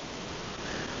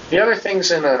 The other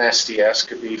things in an STS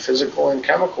could be physical and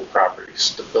chemical properties,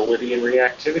 stability and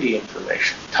reactivity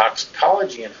information,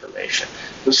 toxicology information.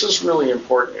 This is really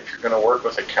important if you're going to work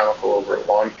with a chemical over a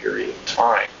long period of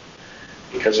time,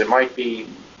 because it might be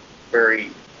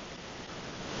very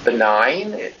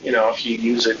benign, if you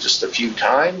use it just a few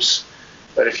times,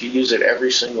 but if you use it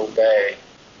every single day,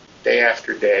 day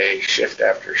after day, shift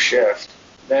after shift,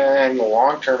 then the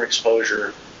long-term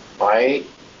exposure might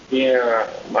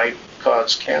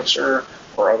cause cancer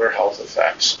or other health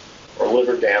effects or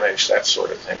liver damage, that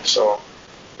sort of thing. So,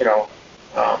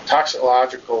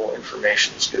 toxicological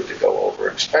information is good to go over,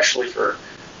 especially for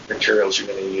materials you're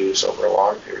going to use over a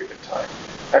long period of time.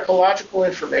 Ecological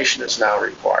information is now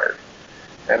required,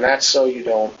 and that's so you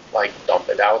don't dump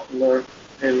it out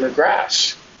in the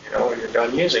grass, when you're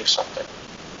done using something,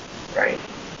 right?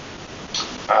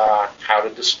 How to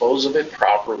dispose of it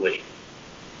properly.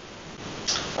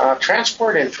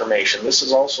 Transport information. This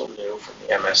is also new from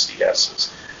the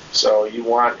MSDSs. So you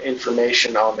want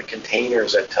information on the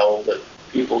containers that tell the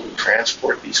people who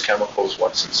transport these chemicals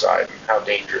what's inside and how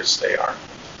dangerous they are.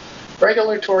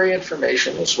 Regulatory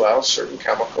information as well. Certain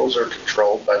chemicals are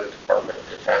controlled by the Department of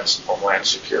Defense and Homeland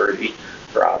Security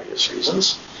for obvious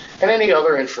reasons. And any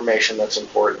other information that's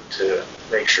important to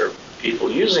make sure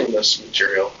people using this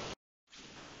material.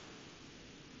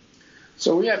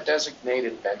 So we have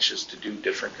designated benches to do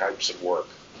different types of work.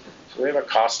 So we have a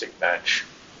caustic bench.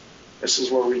 This is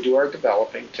where we do our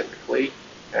developing typically,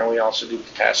 and we also do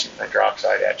potassium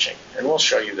hydroxide etching. And we'll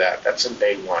show you that. That's in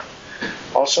Bay 1.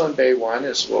 Also in Bay 1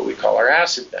 is what we call our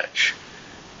acid bench.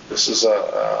 This is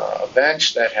a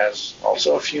bench that has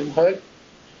also a fume hood.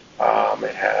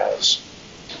 It has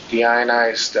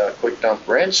deionized quick dump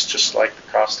rinse, just like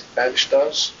the caustic bench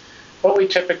does. But we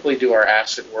typically do our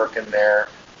acid work in there.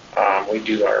 We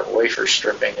do our wafer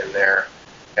stripping in there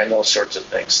and those sorts of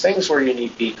things. Things where you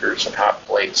need beakers and hot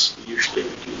plates. Usually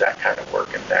we do that kind of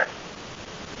work in there.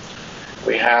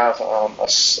 We have a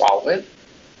solvent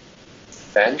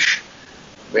bench.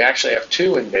 We actually have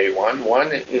two in day one.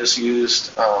 One is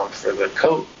used for the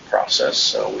coat process,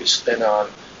 so we spin on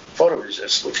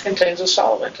photoresist, which contains a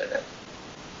solvent in it.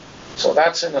 So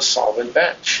that's in a solvent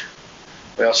bench.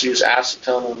 We also use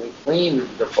acetone when we clean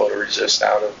the photoresist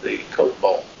out of the coat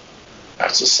bowl.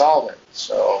 That's a solvent,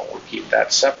 so we keep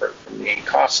that separate from the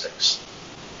caustics.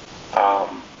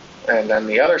 And then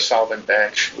the other solvent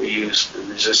bench we use for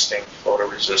resisting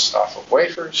photoresist off of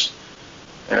wafers,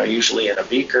 usually in a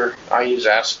beaker. I use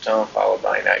acetone followed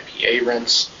by an IPA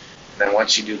rinse. And then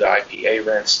once you do the IPA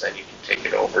rinse, then you can take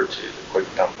it over to the quick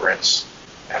dump rinse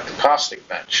at the caustic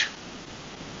bench.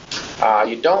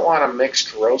 You don't want to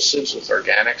mix corrosives with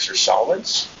organics or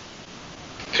solvents.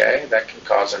 Okay, that can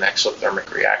cause an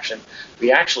exothermic reaction.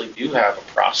 We actually do have a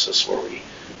process where we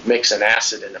mix an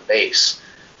acid and a base.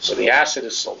 So the acid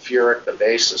is sulfuric, the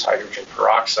base is hydrogen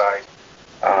peroxide.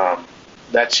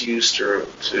 That's used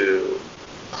to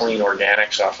clean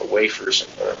organics off of wafers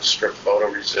and strip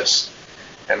photoresist.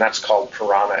 And that's called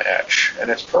piranha etch.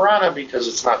 And it's piranha because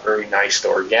it's not very nice to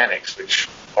organics, which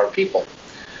are people.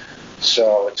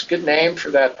 So it's a good name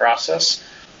for that process.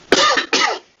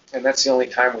 And that's the only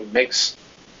time we mix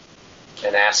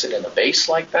an acid and a base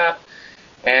like that.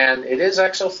 And it is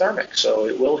exothermic, so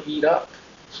it will heat up.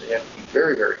 So you have to be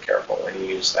very, very careful when you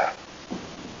use that.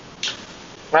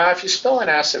 Now, if you spill an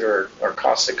acid or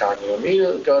caustic on you,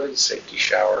 immediately go to the safety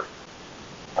shower.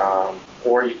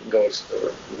 Or you can go to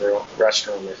the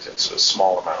restroom if it's a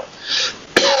small amount.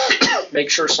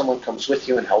 Make sure someone comes with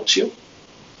you and helps you.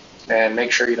 And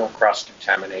make sure you don't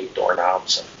cross-contaminate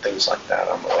doorknobs and things like that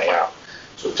on the way out.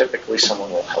 So typically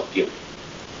someone will help you.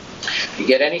 If you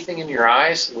get anything in your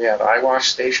eyes, we have eye wash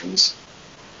stations.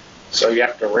 So you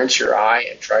have to rinse your eye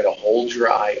and try to hold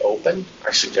your eye open.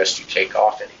 I suggest you take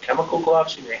off any chemical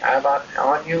gloves you may have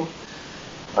on you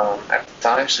at the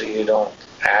time so you don't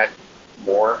add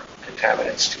more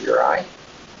contaminants to your eye.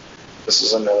 This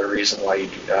is another reason why you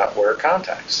do not wear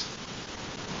contacts.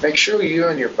 Make sure you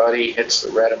and your buddy hits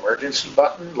the red emergency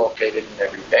button located in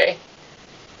every bay.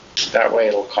 That way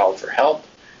it'll call for help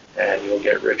and you'll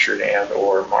get Richard and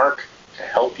or Mark to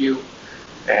help you.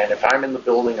 And if I'm in the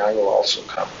building, I will also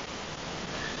come.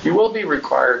 You will be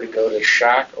required to go to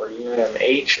SHAC or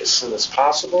UNMH as soon as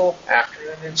possible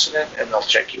after an incident, and they'll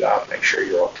check you out and make sure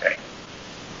you're okay.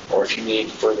 Or if you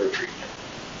need further treatment.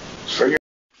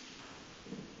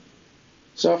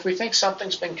 So if we think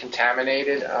something's been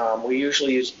contaminated, we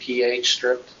usually use pH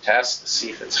strip to test to see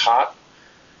if it's hot.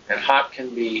 And hot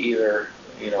can be either,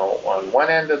 on one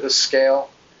end of the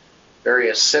scale, very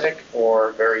acidic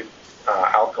or very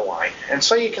alkaline. And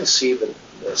so you can see the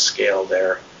scale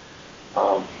there.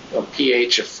 A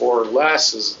pH of 4 or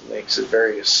less makes it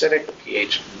very acidic. A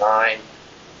pH of 9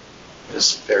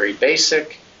 is very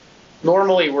basic.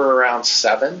 Normally we're around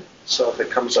 7. So if it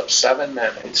comes up 7,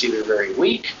 then it's either very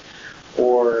weak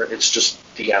or it's just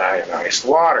deionized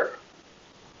water.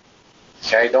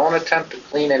 Okay, don't attempt to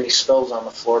clean any spills on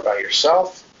the floor by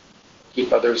yourself.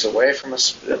 Keep others away from a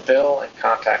spill and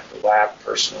contact the lab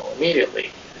personnel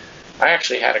immediately. I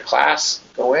actually had a class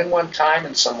go in one time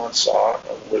and someone saw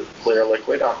a clear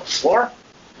liquid on the floor.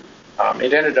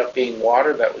 It ended up being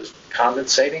water that was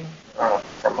condensating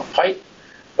from a pipe.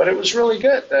 But it was really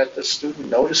good that the student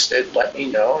noticed it, let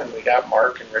me know, and we got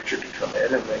Mark and Richard to come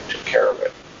in and they took care of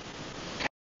it.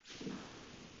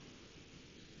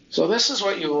 So this is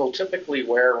what you will typically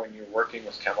wear when you're working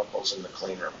with chemicals in the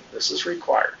clean room. This is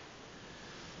required.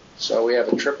 So we have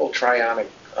a triple trionic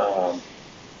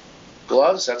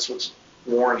gloves. That's what's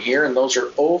worn here, and those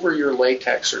are over your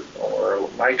latex or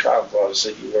nitrile gloves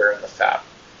that you wear in the fab.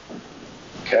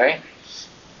 Okay?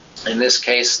 In this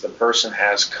case, the person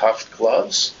has cuffed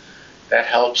gloves. That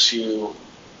helps you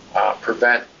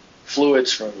prevent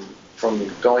fluids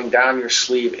from going down your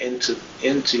sleeve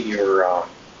into your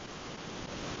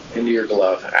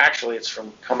glove. Actually, it's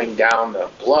from coming down the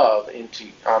glove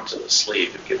onto the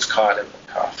sleeve. It gets caught in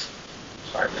the cuff.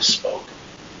 Sorry, I misspoke.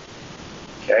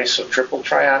 Okay, so triple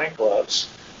trionic gloves.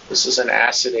 This is an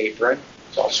acid apron.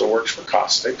 It also works for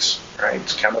caustics, right?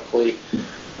 It's chemically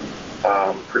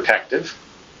protective.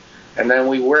 And then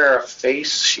we wear a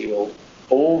face shield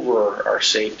over our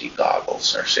safety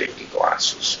goggles, our safety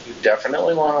glasses. You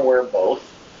definitely want to wear both.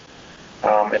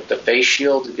 If the face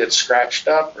shield gets scratched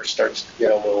up or starts to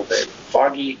get a little bit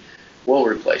foggy, we'll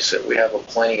replace it. We have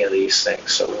plenty of these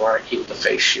things, so we want to keep the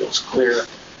face shields clear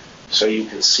so you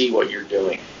can see what you're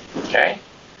doing. Okay?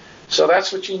 So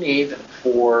that's what you need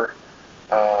for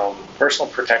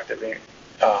personal protective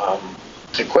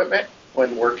equipment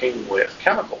when working with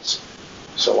chemicals.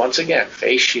 So once again,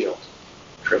 face shield,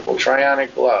 triple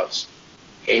trionic gloves,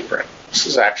 apron. This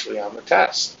is actually on the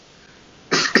test.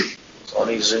 So Let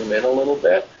me zoom in a little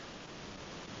bit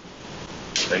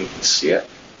so you can see it.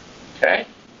 Okay.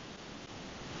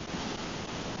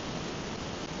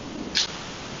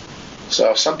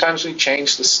 So sometimes we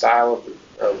change the style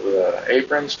of the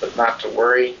aprons, but not to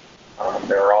worry.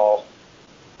 They'll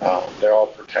all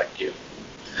protect you.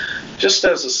 Just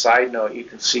as a side note, you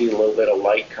can see a little bit of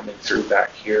light coming through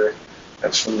back here.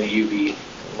 That's from the UV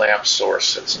lamp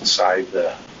source that's inside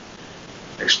the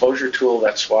exposure tool.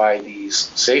 That's why these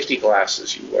safety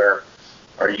glasses you wear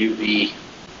are UV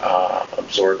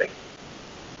absorbing.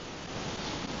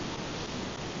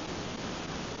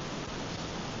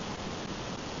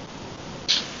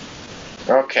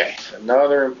 Okay,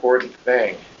 another important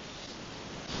thing.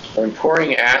 When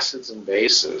pouring acids and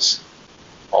bases,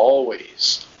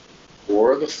 always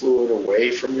pour the fluid away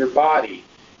from your body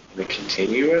in a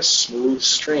continuous, smooth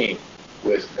stream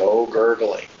with no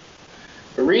gurgling.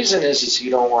 The reason is you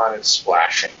don't want it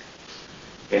splashing.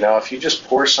 You know, if you just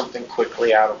pour something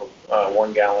quickly out of a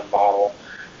 1 gallon bottle,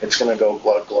 it's going to go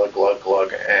glug, glug, glug,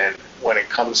 glug, and when it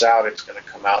comes out, it's going to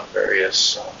come out in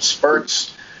various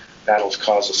spurts. That'll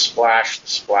cause a splash. The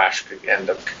splash could end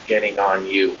up getting on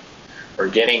you or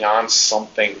getting on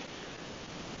something,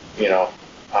 you know,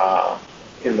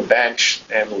 in the bench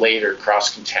and later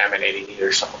cross-contaminating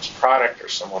either someone's product or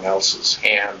someone else's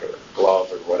hand or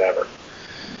glove or whatever.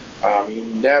 You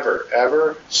never,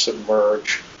 ever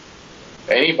submerge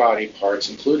any body parts,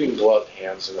 including gloved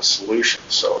hands, in a solution.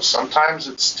 So sometimes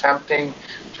it's tempting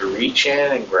to reach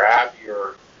in and grab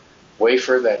your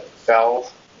wafer that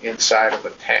fell inside of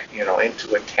a tank, you know,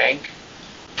 into a tank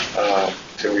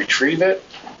to retrieve it.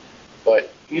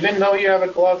 But even though you have a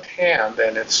gloved hand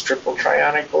and it's triple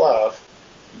trionic glove,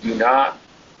 do not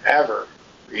ever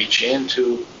reach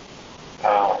into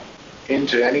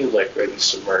any liquid and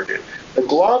submerge it. The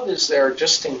glove is there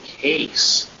just in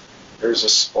case there's a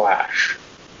splash,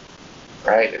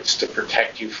 right? It's to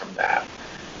protect you from that.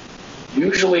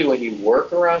 Usually when you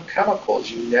work around chemicals,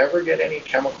 you never get any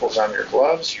chemicals on your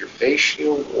gloves, your face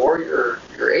shield, or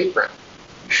your apron.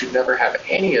 You should never have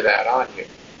any of that on you.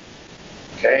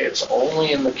 Okay? It's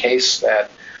only in the case that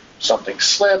something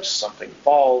slips, something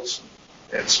falls,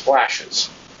 and splashes.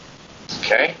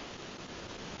 Okay?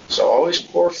 So always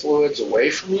pour fluids away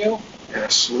from you in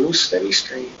a smooth, steady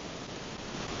stream.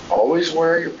 Always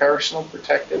wear your personal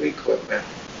protective equipment.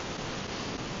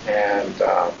 And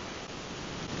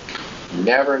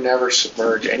never, never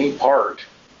submerge any part,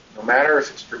 no matter if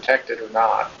it's protected or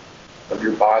not, of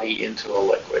your body into a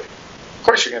liquid. Of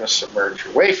course, you're going to submerge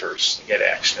your wafers to get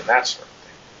etched and that sort of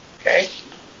thing. Okay?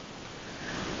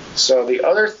 So the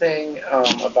other thing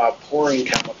about pouring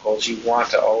chemicals, you want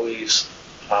to always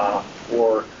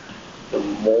pour the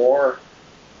more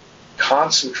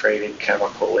concentrated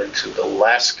chemical into the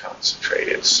less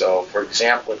concentrated. So, for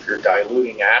example, if you're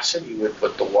diluting acid, you would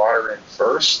put the water in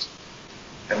first,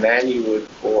 and then you would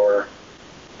pour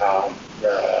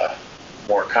the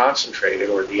more concentrated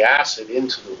or the acid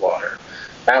into the water.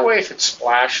 That way, if it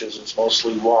splashes, it's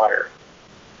mostly water.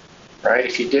 Right?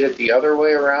 If you did it the other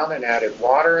way around and added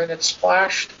water and it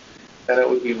splashed, then it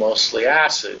would be mostly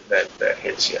acid that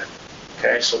hits you.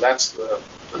 Okay, so that's the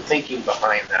thinking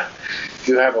behind that. If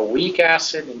you have a weak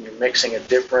acid and you're mixing a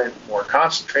different, more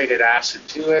concentrated acid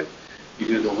to it, you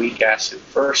do the weak acid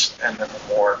first and then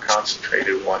the more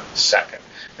concentrated one second.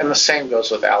 And the same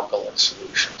goes with alkaline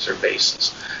solutions or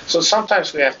bases. So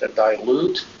sometimes we have to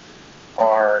dilute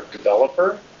our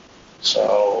developer.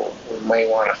 So we may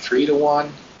want a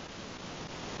 3-to-1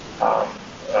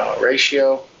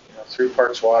 ratio, 3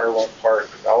 parts water, 1 part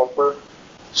developer.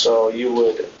 So you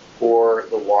would pour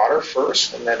the water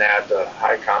first and then add the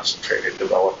high concentrated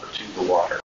developer to the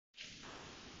water.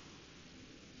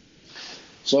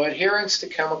 So adherence to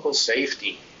chemical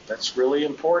safety. That's really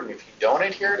important. If you don't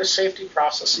adhere to safety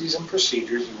processes and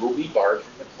procedures, you will be barred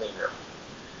from the clean room.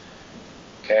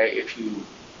 Okay, if you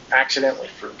accidentally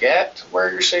forget to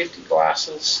wear your safety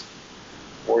glasses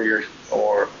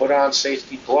or put on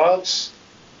safety gloves,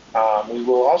 we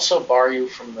will also bar you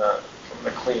from the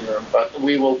clean room, but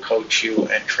we will coach you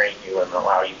and train you and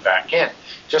allow you back in.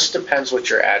 Just depends what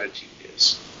your attitude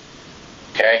is.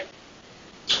 Okay?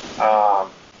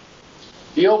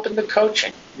 Be open to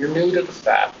coaching. You're new to the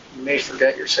fab. You may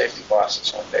forget your safety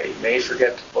glasses one day. You may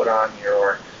forget to put on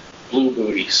your blue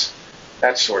booties,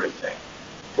 that sort of thing.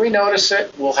 If we notice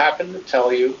it, we'll happen to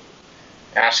tell you,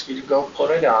 ask you to go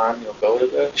put it on. You'll go to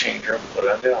the change room, put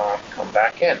it on, come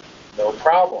back in. No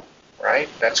problem, right?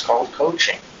 That's called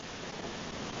coaching.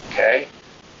 Okay?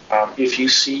 If you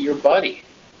see your buddy,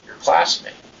 your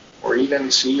classmate, or even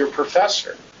see your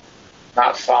professor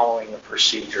not following the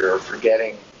procedure or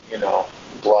forgetting,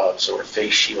 gloves or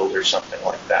face shield or something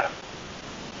like that,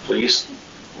 please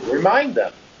remind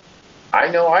them. I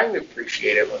know I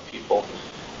appreciate it when people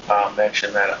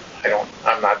mention that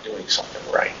I'm not doing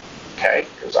something right, okay?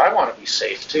 Because I want to be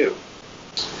safe too.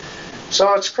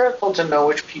 So it's critical to know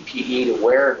which PPE to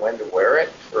wear and when to wear it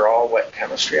for all wet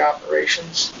chemistry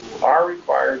operations. You are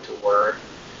required to wear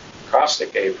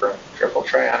caustic apron, triple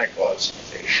trionic gloves, and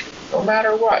face shield, no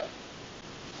matter what.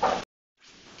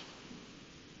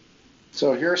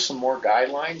 So here are some more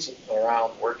guidelines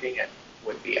around working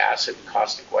with the acid and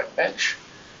caustic wet bench.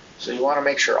 So you want to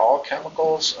make sure all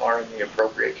chemicals are in the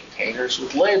appropriate containers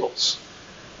with labels.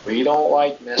 We don't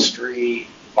like mystery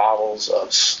bottles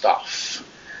of stuff.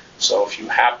 So if you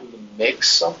happen to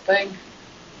mix something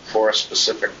for a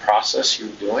specific process you're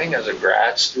doing as a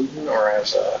grad student or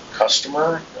as a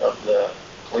customer of the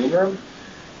clean room,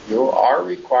 you are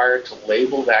required to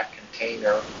label that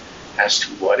container as to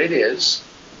what it is,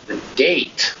 the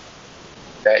date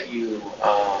that you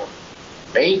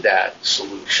made that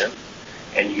solution,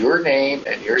 and your name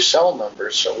and your cell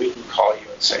number, so we can call you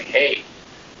and say, hey,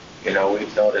 you know,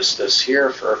 we've noticed this here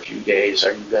for a few days.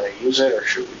 Are you going to use it or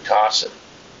should we toss it?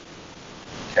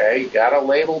 Okay, you got to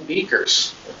label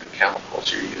beakers with the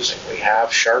chemicals you're using. We have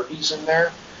Sharpies in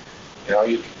there. You know,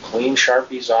 you can clean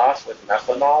Sharpies off with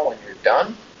methanol when you're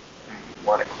done. You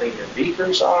want to clean your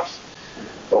beakers off.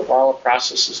 But while a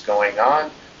process is going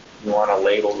on, you want to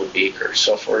label the beaker.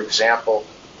 So for example,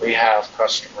 we have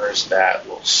customers that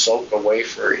will soak a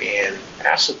wafer in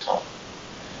acetone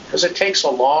because it takes a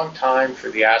long time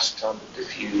for the acetone to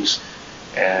diffuse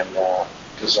and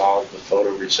dissolve the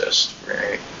photoresist,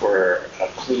 right, for a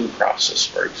clean process,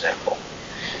 for example.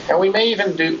 And we may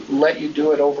even let you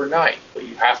do it overnight, but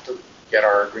you have to get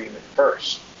our agreement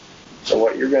first. So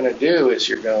what you're going to do is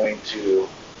you're going to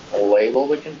label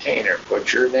the container,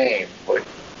 put your name, put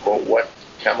what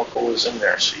chemical is in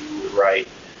there. So you would write,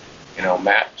 you know,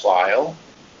 matte plial,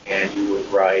 and you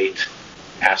would write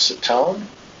acetone,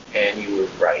 and you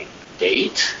would write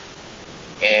date,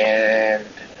 and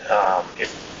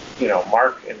if you know,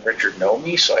 Mark and Richard know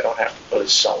me, so I don't have to put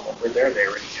his cell number there. They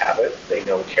already have it. They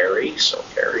know Carrie, so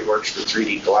Carrie works for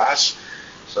 3D Glass,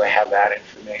 so they have that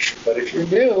information. But if you're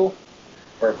new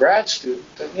or a grad student,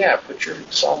 then yeah, put your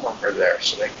cell number there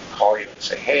so they can call you and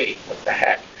say, hey, what the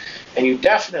heck? And you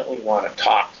definitely want to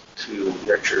talk to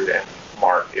Richard and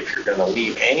Mark if you're going to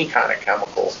leave any kind of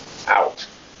chemical out.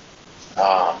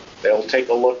 They'll take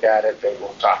a look at it. They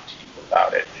will talk to you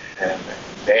about it, and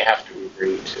they have to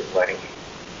agree to letting you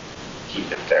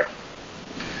keep it there.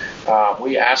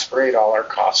 We aspirate all our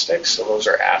caustics, so those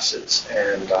are acids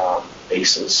and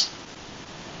bases.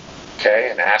 Okay,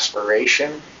 and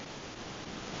aspiration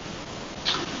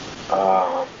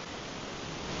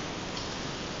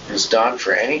is done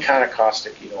for any kind of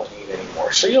caustic you don't need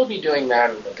anymore. So you'll be doing that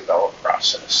in the develop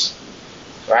process.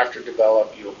 So after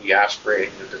develop, you'll be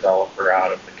aspirating the developer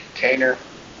out of the container,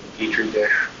 the petri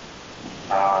dish,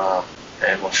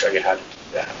 and we'll show you how to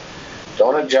do that.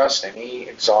 Don't adjust any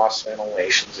exhaust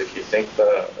ventilations. If you think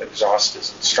the exhaust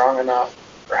isn't strong enough,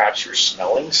 perhaps you're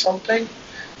smelling something,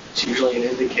 it's usually an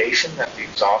indication that the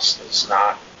exhaust is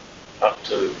not up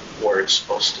to where it's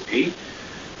supposed to be.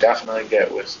 Definitely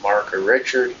get with Mark or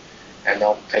Richard, and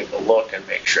they'll take a look and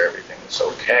make sure everything is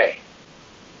okay.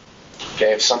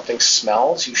 Okay, if something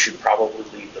smells, you should probably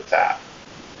leave with that.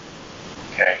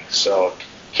 Okay, so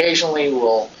occasionally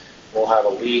we'll have a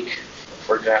leak.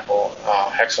 For example,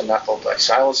 hexamethyl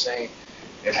disilazane,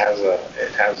 it has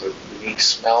a unique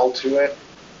smell to it.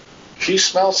 If you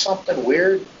smell something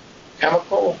weird,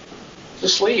 chemical,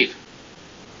 just leave,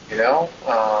 you know,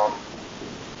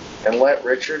 and let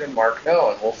Richard and Mark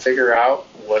know, and we'll figure out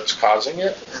what's causing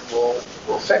it, and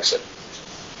we'll fix it.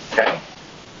 Okay.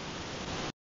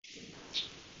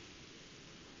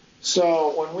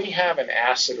 So when we have an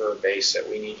acid or a base that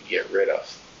we need to get rid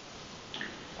of,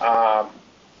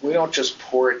 we don't just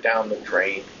pour it down the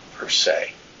drain per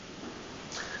se.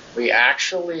 We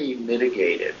actually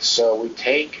mitigate it. So we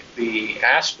take the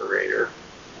aspirator,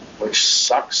 which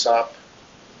sucks up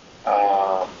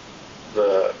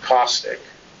the caustic,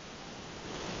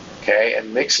 okay,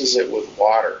 and mixes it with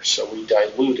water. So we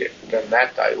dilute it. Then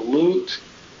that dilute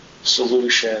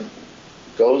solution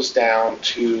goes down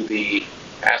to the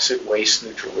acid waste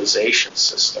neutralization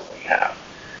system we have.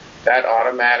 That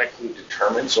automatically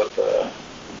determines what the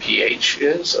pH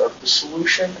is of the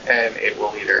solution, and it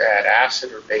will either add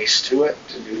acid or base to it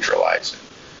to neutralize it.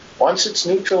 Once it's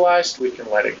neutralized, we can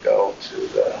let it go to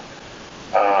the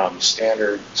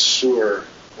standard sewer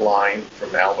line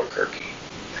from Albuquerque.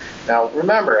 Now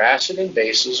remember, acid and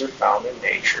bases are found in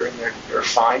nature, and they're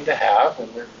fine to have,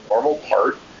 and they're a normal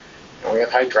part. And we have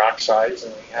hydroxides,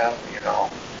 and we have, you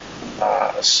know,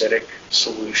 acidic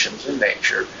solutions in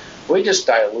nature. We just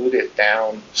dilute it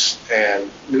down and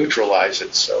neutralize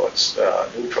it so it's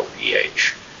neutral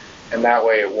pH. And that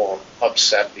way it won't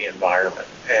upset the environment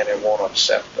and it won't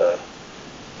upset the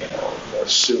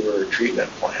sewer treatment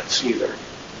plants either.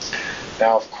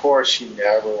 Now, of course, you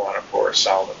never want to pour a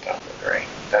solvent down the drain.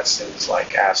 That's things like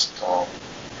acetone.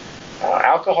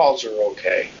 Alcohols are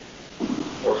okay.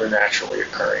 Those are naturally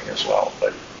occurring as well.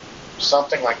 But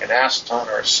something like an acetone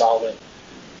or a solvent,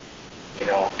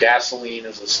 gasoline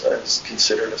is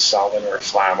considered a solvent or a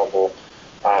flammable.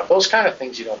 Those kind of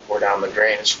things you don't pour down the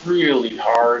drain. It's really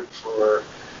hard for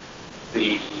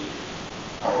the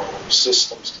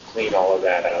systems to clean all of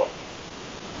that out.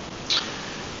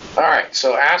 All right,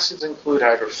 so acids include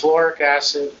hydrofluoric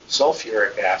acid,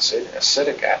 sulfuric acid,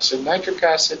 acetic acid, nitric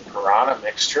acid, piranha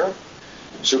mixture,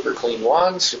 super clean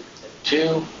 1, super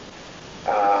clean 2,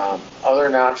 other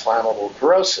non-flammable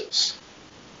corrosives.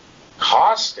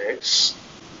 Caustics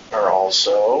are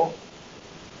also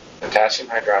potassium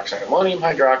hydroxide, ammonium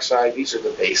hydroxide. These are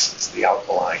the bases, the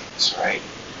alkalines, right?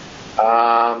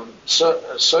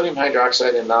 Sodium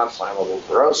hydroxide and non-flammable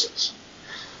corrosives.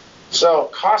 So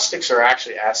caustics are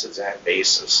actually acids and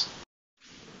bases.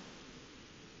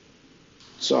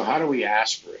 So how do we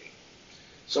aspirate?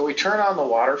 So we turn on the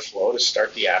water flow to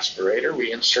start the aspirator.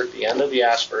 We insert the end of the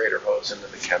aspirator hose into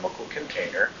the chemical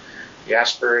container. The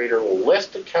aspirator will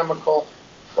lift the chemical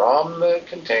from the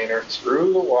container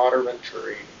through the water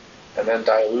venturi, and then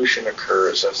dilution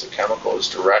occurs as the chemical is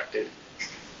directed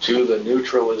to the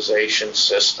neutralization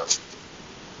system.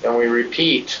 Then we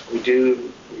repeat. We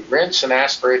rinse and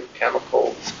aspirate the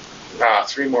chemical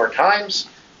 3 more times,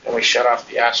 and we shut off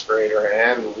the aspirator,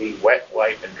 and we wet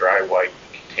wipe and dry wipe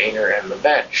the container and the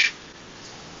bench.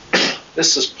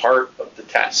 This is part of the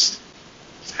test.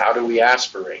 How do we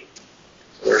aspirate?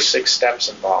 So there are 6 steps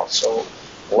involved, so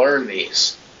learn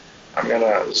these. I'm going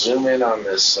to zoom in on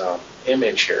this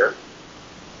image here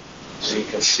so you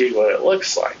can see what it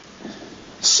looks like.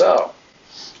 So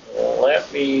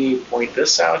let me point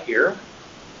this out here.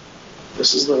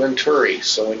 This is the venturi.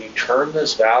 So when you turn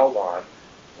this valve on,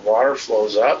 water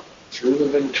flows up through the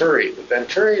venturi. The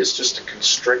venturi is just a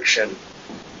constriction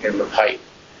in the pipe.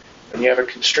 When you have a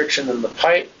constriction in the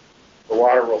pipe, the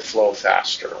water will flow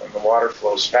faster. When the water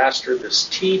flows faster, this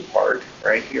T part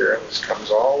right here, and this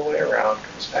comes all the way around,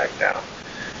 comes back down.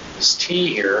 This T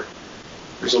here,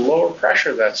 there's a lower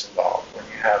pressure that's involved when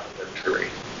you have a venturi.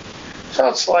 So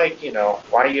it's like,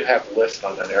 why you have lift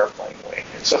on an airplane wing.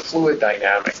 It's a fluid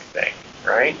dynamic thing,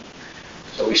 right?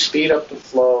 So we speed up the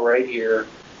flow right here.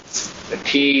 The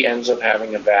T ends up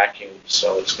having a vacuum,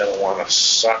 so it's going to want to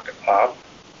suck up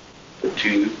the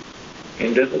tube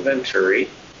into the venturi.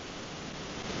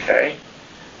 Okay?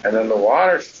 And then the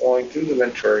water flowing through the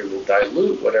venturi will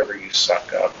dilute whatever you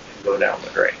suck up and go down the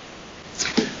drain.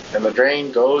 And the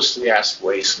drain goes to the acid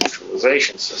waste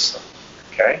neutralization system.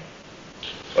 Okay?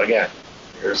 So again,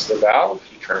 here's the valve.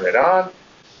 You turn it on.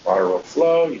 Water will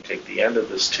flow. You take the end of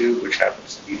this tube, which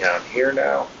happens to be down here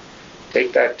now.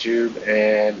 Take that tube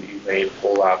and you may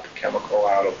pull out the chemical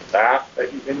out of the bath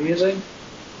that you've been using.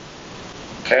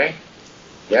 Okay?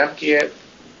 You empty it.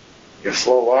 You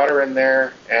flow water in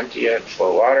there, empty it,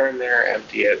 flow water in there,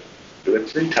 empty it. Do it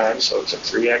 3 times, so it's a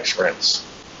 3x rinse.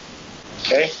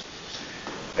 Okay?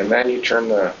 And then you turn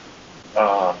the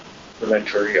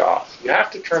venturi off. You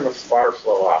have to turn the water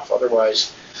flow off,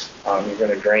 otherwise you're going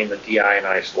to drain the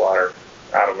deionized water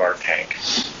out of our tank.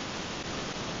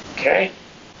 Okay?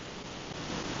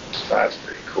 So that's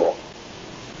pretty cool.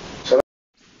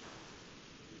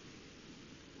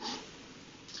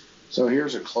 So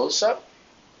here's a close-up.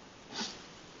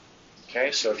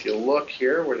 Okay, so if you look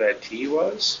here where that T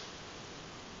was,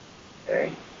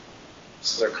 okay,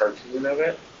 this is a cartoon of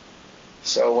it.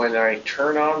 So when I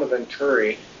turn on the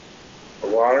venturi, the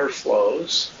water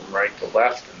flows from right to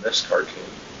left in this cartoon.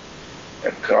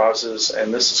 It causes,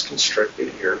 and this is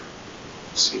constricted here,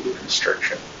 see the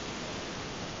constriction.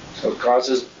 So it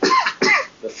causes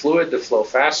the fluid to flow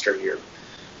faster here.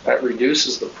 That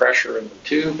reduces the pressure in the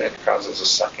tube and causes a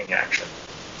sucking action.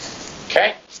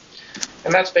 Okay?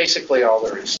 And that's basically all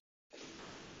there is.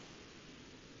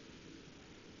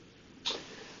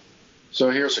 So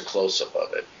here's a close-up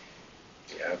of it.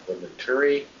 You have the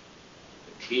venturi,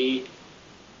 the T,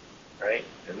 right?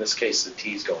 In this case, the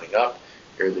T is going up.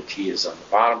 Here the T is on the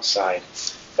bottom side,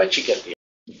 but you get the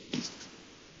idea.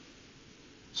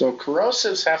 So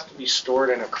corrosives have to be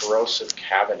stored in a corrosive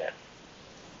cabinet.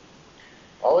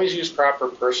 Always use proper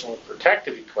personal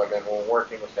protective equipment when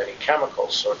working with any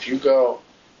chemicals. So if you go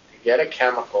to get a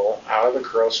chemical out of the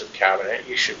corrosive cabinet,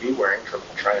 you should be wearing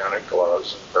triple trionic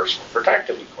gloves and personal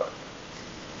protective equipment.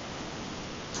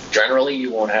 Generally,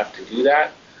 you won't have to do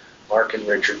that. Mark and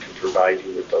Richard can provide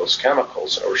you with those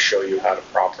chemicals or show you how to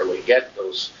properly get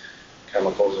those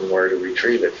chemicals and where to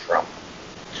retrieve it from.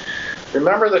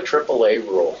 Remember the AAA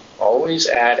rule. Always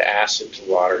add acid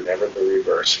to water, never the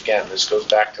reverse. Again, this goes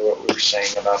back to what we were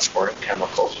saying about pouring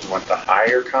chemicals. You want the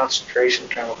higher concentration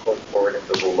chemical poured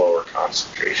into the lower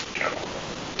concentration chemical.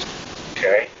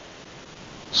 Okay?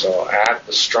 So add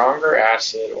the stronger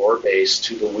acid or base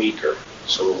to the weaker.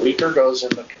 So the weaker goes in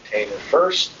the container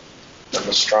first, then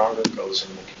the stronger goes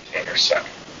in the container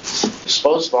second.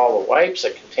 Dispose of all the wipes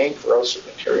that contain corrosive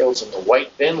materials in the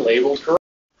white bin labeled corrosive.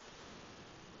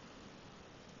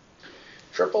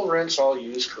 Triple rinse all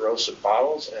used corrosive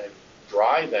bottles and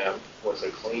dry them with a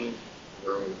clean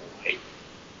room wipe.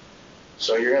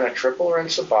 So you're going to triple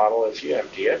rinse a bottle if you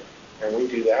empty it, and we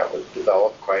do that with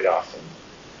Develop quite often.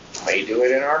 May do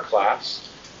it in our class.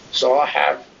 So I'll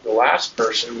have the last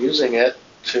person using it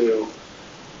to,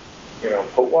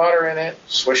 put water in it,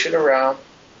 swish it around,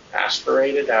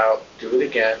 aspirate it out, do it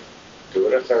again, do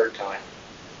it a third time.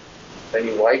 Then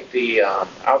you wipe the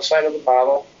outside of the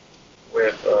bottle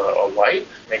with a wipe,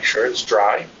 make sure it's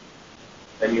dry.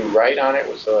 Then you write on it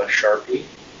with a Sharpie,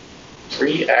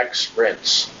 3x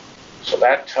rinse. So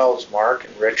that tells Mark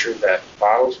and Richard that the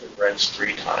bottle's been rinsed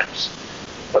 3 times.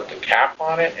 Put the cap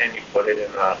on it and you put it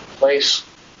in a place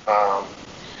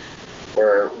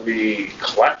where we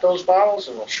collect those bottles,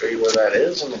 and we'll show you where that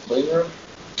is in the clean room.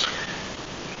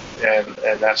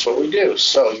 And that's what we do.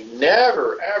 So you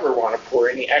never, ever want to pour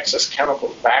any excess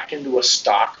chemicals back into a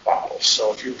stock bottle.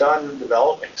 So if you're done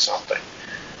developing something,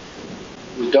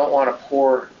 we don't want to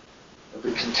pour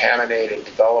the contaminated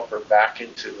developer back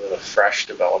into the fresh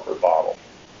developer bottle,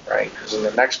 right? Because then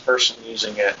the next person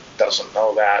using it doesn't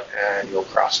know that, and you'll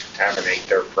cross-contaminate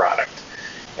their product.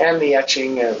 And the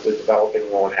etching and the developing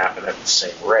won't happen at the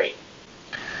same rate.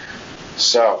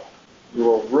 So you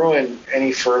will ruin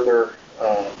any further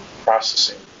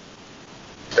processing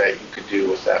that you could do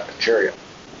with that material.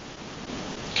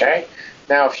 Okay?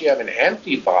 Now, if you have an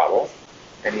empty bottle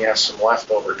and you have some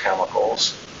leftover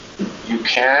chemicals, you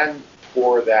can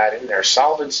pour that in there,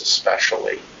 solvents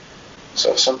especially.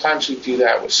 So sometimes we do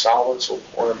that with solvents. We'll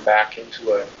pour them back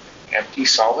into an empty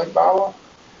solvent bottle,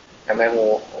 and then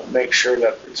we'll make sure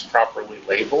that it's properly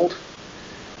labeled,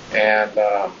 and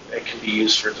it can be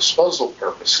used for disposal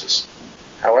purposes.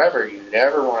 However, you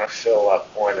never want to fill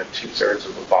up more than 2/3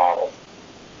 of the bottle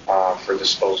for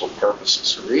disposal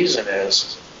purposes. The reason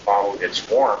is the bottle gets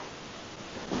warm,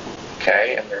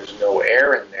 okay, and there's no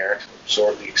air in there to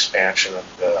absorb the expansion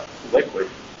of the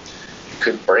liquid. You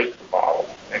could break the bottle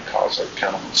and cause a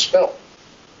chemical spill.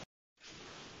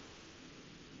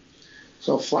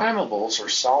 So flammables or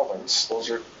solvents, those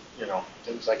are,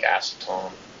 things like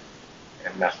acetone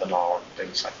and methanol and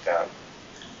things like that,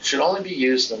 should only be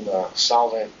used in the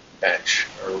solvent bench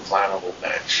or flammable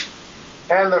bench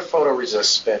and the photoresist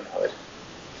spin hood.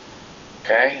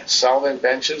 Okay, solvent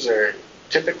benches are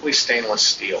typically stainless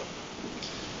steel.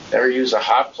 Never use a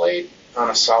hot plate on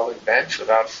a solvent bench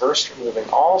without first removing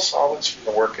all solvents from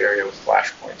the work area with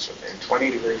flash points within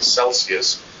 20 degrees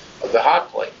Celsius of the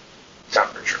hot plate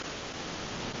temperature.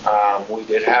 We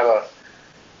did have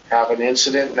an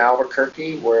incident in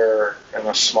Albuquerque where in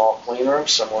a small clean room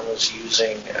someone was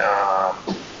using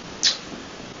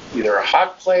either a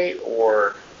hot plate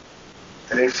or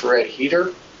an infrared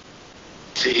heater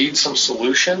to heat some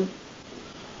solution.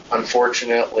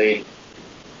 Unfortunately,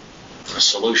 the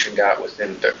solution got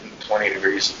within 20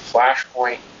 degrees of the flash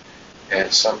point,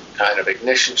 and some kind of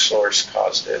ignition source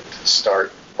caused it to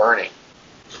start burning.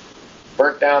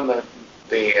 Burnt down the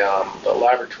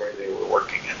laboratory they were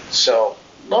working in. So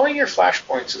knowing your flash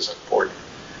points is important.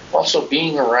 Also,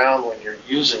 being around when you're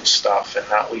using stuff and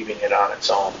not leaving it on its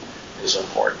own is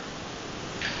important.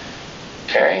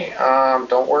 Okay,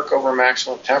 don't work over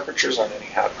maximum temperatures on any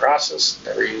hot process.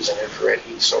 Never use an infrared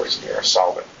heat source near a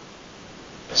solvent.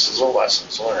 This is a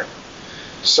lessons learned.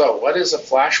 So, what is a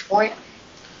flash point?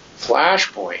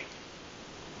 Flash point,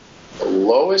 the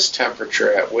lowest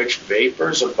temperature at which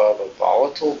vapors above a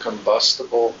volatile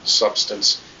combustible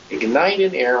substance ignite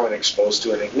in air when exposed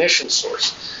to an ignition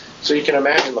source. So you can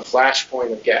imagine the flash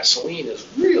point of gasoline is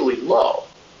really low.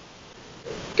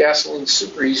 Gasoline's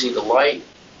super easy to light,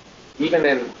 even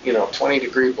in 20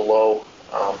 degree below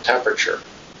temperature.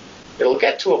 It'll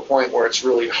get to a point where it's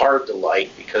really hard to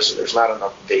light because there's not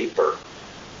enough vapor,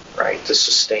 right, to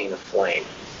sustain a flame.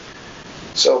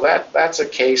 So that's a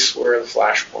case where the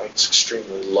flash point's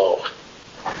extremely low.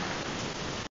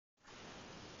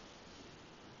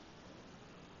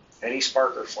 Any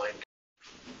spark or flame.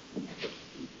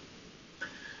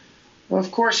 Well,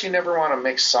 of course, you never want to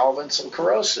mix solvents and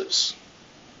corrosives.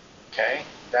 Okay,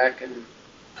 that can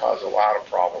cause a lot of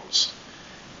problems.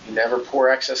 You never pour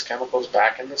excess chemicals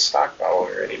back in the stock bottle.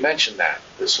 We already mentioned that.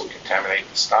 This will contaminate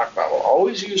the stock bottle.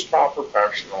 Always use proper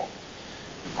personal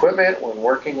equipment when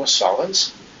working with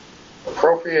solvents.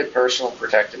 Appropriate personal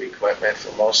protective equipment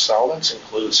for most solvents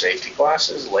include safety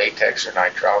glasses, latex or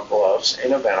nitrile gloves,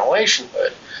 and a ventilation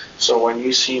hood. So when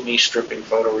you see me stripping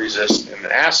photoresist and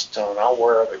acetone, I'll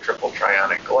wear the triple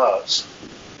trionic gloves,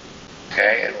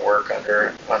 okay, and work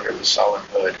under the solvent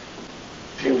hood,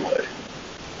 fume hood.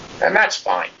 And that's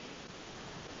fine.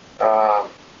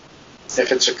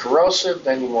 If it's a corrosive,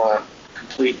 then you want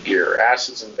complete gear.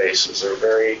 Acids and bases are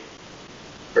very,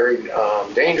 very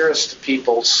dangerous to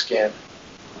people's skin.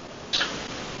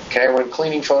 Okay, when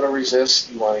cleaning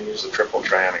photoresist, you want to use the triple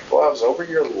trionic gloves over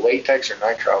your latex or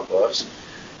nitrile gloves.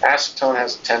 Acetone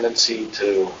has a tendency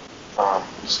to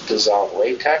dissolve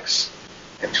latex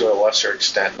and to a lesser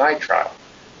extent nitrile.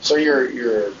 So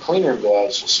your cleaner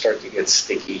gloves will start to get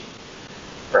sticky,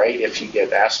 right, if you get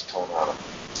acetone on them.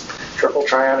 Triple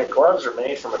trionic gloves are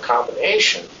made from a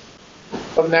combination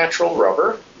of natural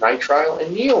rubber, nitrile,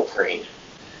 and neoprene.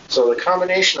 So the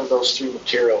combination of those three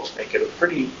materials make it a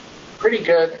pretty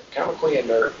good chemically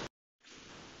inert.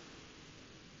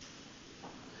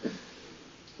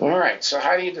 All right, so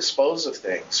how do you dispose of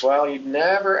things? Well, you'd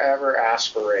never ever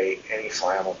aspirate any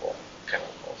flammable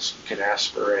chemicals. You can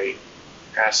aspirate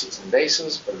acids and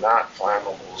bases, but not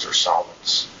flammables or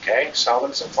solvents. Okay,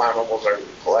 solvents and flammables are to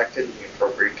be collected in the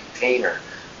appropriate container.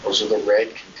 Those are the red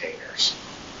containers.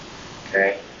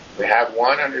 Okay, we have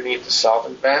one underneath the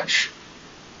solvent bench,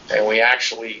 and we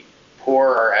actually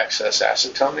pour our excess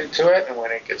acetone into it, and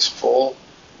when it gets full,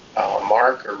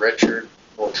 Mark or Richard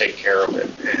will take care of it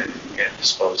and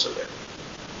dispose of it.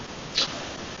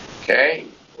 Okay,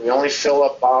 we only fill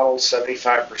up bottles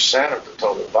 75% of the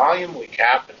total volume. We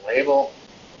cap and label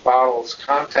bottles'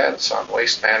 contents on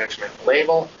waste management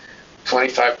label.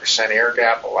 25% air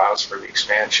gap allows for the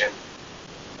expansion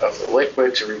of the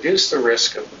liquid to reduce the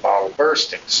risk of the bottle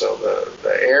bursting. So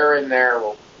the air in there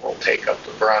will take up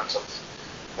the brunt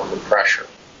of the pressure.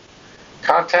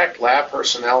 Contact lab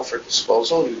personnel for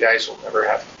disposal. You guys will never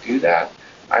have to do that.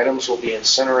 Items will be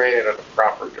incinerated at a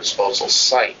proper disposal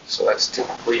site. So that's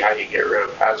typically how you get rid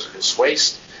of hazardous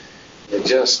waste. You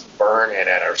just burn it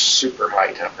at a super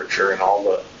high temperature, and all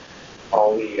the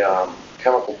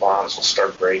chemical bonds will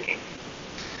start breaking.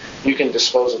 You can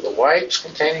dispose of the wipes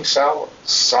containing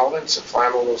solvents and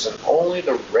flammables in only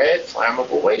the red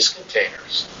flammable waste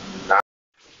containers.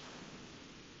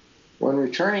 When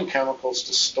returning chemicals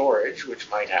to storage, which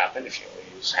might happen if you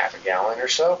only use half a gallon or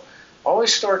so,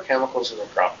 always store chemicals in the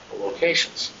proper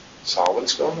locations.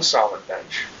 Solvents go in the solvent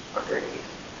bench underneath.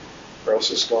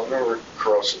 Corrosives go in the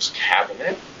corrosives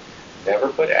cabinet. Never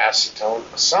put acetone,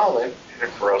 a solvent, in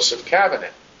a corrosive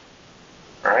cabinet.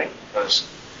 Right? Because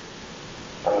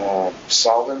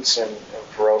solvents and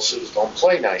corrosives don't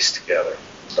play nice together.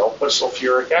 Don't put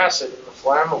sulfuric acid in the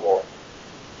flammable.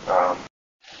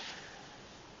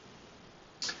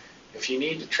 If you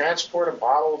need to transport a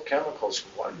bottle of chemicals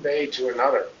from one bay to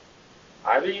another,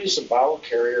 either use the bottle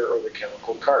carrier or the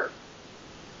chemical cart.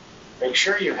 Make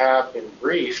sure you have been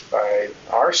briefed by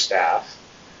our staff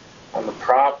on the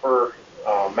proper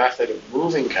method of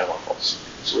moving chemicals.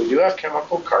 So we do have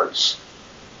chemical carts.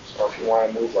 So if you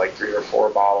want to move like 3 or 4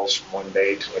 bottles from one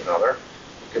bay to another,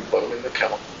 you can put them in the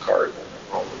chemical cart and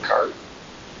then roll the cart.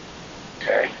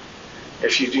 Okay.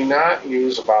 If you do not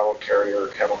use a bottle carrier or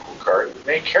chemical cart, you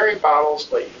may carry bottles,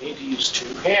 but you need to use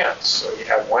 2 hands. So you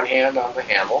have one hand on the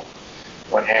handle,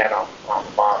 one hand on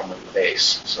the bottom of the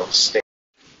base. So stay.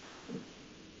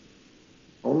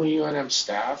 Only UNM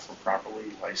staff or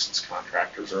properly licensed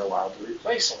contractors are allowed to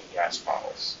replace any gas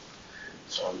bottles.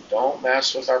 So don't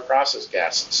mess with our process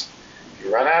gases. If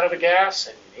you run out of the gas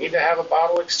and you need to have a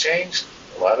bottle exchanged,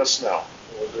 let us know.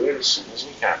 We'll do it as soon as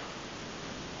we can.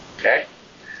 Okay?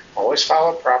 Always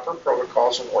follow proper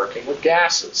protocols when working with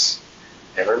gases.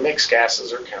 Never mix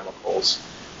gases or chemicals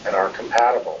that aren't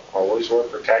compatible. Always wear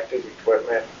protective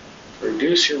equipment to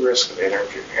reduce your risk of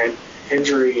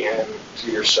injury and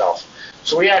to yourself.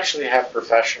 So we actually have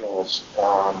professionals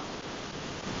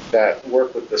that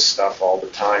work with this stuff all the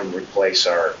time, replace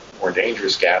our more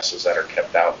dangerous gases that are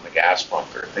kept out in the gas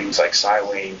bunker. Things like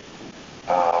xylene,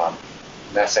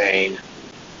 methane,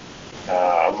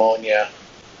 ammonia.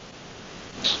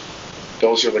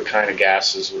 Those are the kind of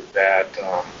gases that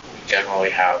we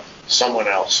generally have someone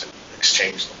else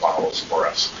exchange the bottles for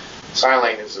us.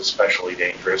 Xylene is especially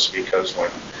dangerous because when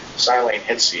xylene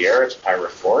hits the air, it's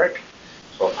pyrophoric.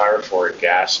 So a pyrophoric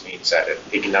gas means that it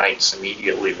ignites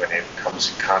immediately when it comes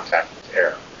in contact with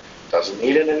air. It doesn't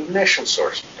need an ignition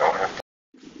source. You don't have to.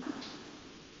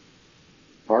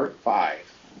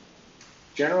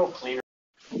 General clean.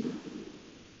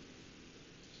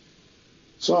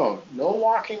 So, no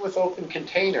walking with open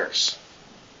containers.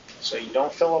 So you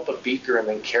don't fill up a beaker and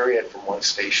then carry it from one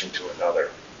station to another.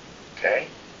 Okay?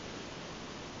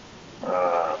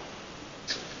 So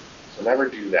never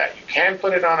do that. You can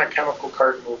put it on a chemical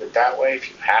cart and move it that way if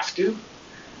you have to.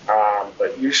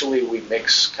 But usually we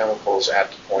mix chemicals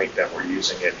at the point that we're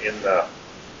using it in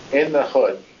the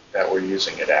hood that we're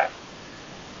using it at.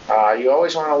 You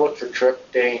always want to look for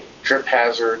trip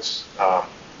hazards,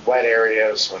 wet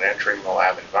areas when entering the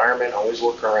lab environment. Always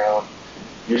look around.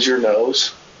 Use your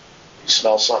nose. You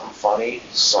smell something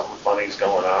funny's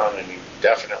going on, and you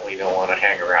definitely don't want to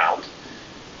hang around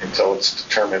until it's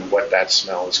determined what that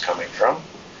smell is coming from.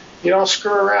 You don't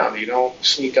screw around. You don't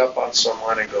sneak up on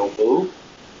someone and go boo.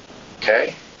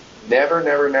 Okay? Never,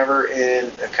 never, never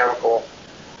in a chemical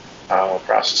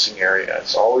processing area.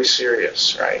 It's always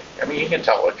serious, right? I mean, you can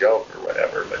tell a joke or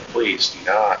whatever, but please do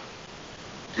not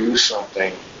do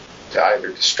something to either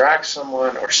distract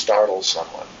someone or startle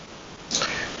someone.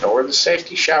 Know where the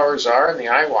safety showers are and the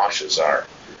eye washes are.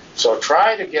 So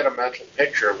try to get a mental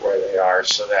picture of where they are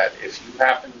so that if you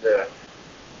happen to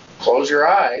close your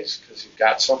eyes because you've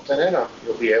got something in them,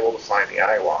 you'll be able to find the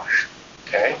eye wash.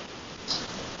 Okay?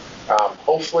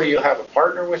 Hopefully you'll have a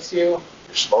partner with you.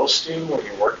 You're supposed to when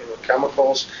you're working with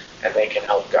chemicals, and they can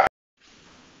help guide.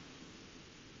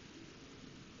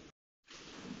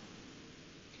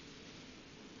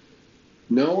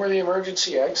 Know where the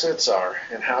emergency exits are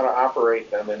and how to operate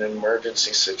them in an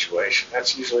emergency situation.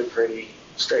 That's usually pretty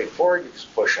straightforward. You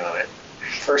just push on it.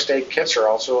 First aid kits are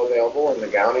also available in the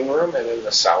gowning room and in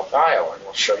the south aisle, and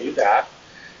we'll show you that.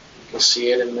 You can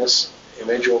see it in this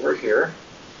image over here.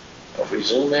 If we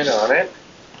zoom in on it,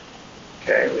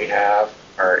 okay, we have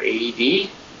our AED.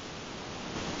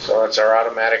 So that's our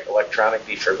automatic electronic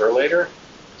defibrillator.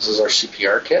 This is our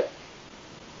CPR kit.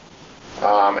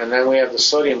 And then we have the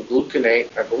sodium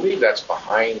gluconate. I believe that's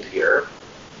behind here.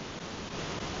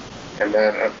 And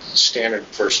then a standard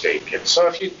first aid kit. So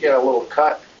if you get a little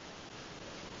cut,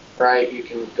 right, you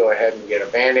can go ahead and get a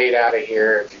Band-Aid out of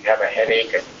here. If you have a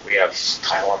headache, I think we have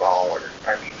Tylenol or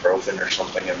ibuprofen or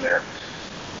something in there.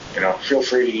 You know, feel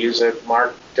free to use it.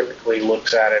 Mark typically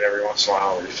looks at it every once in a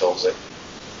while and refills it.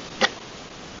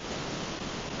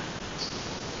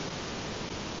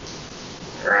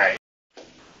 All right.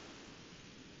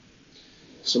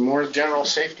 Some more general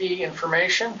safety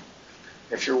information.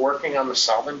 If you're working on the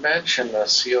solvent bench and the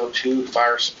CO2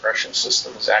 fire suppression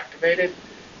system is activated,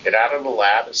 get out of the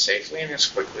lab as safely and as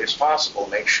quickly as possible.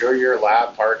 Make sure your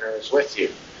lab partner is with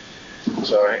you.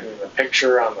 So in the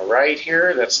picture on the right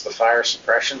here, that's the fire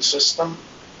suppression system.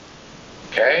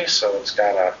 Okay, so it's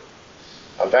got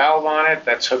a valve on it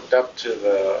that's hooked up to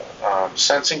the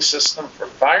sensing system for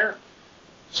fire.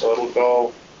 So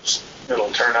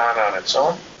it'll turn on its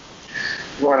own.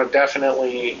 You want to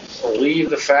definitely leave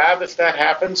the fab if that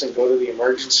happens and go to the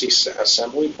emergency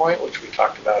assembly point, which we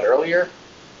talked about earlier.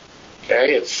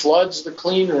 Okay, it floods the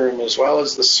clean room as well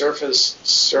as the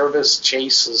service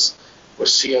chases with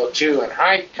CO2, and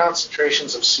high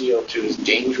concentrations of CO2 is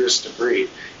dangerous to breathe.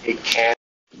 It can.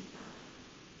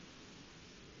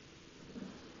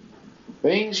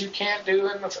 Things you can't do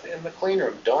in the clean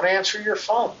room. Don't answer your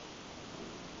phone.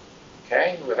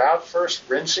 Okay, without first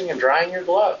rinsing and drying your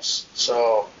gloves.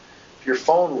 So if your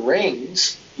phone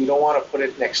rings, you don't want to put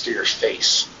it next to your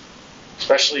face,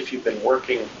 especially if you've been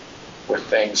working with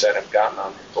things that have gotten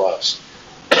on your gloves.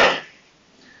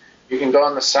 You can go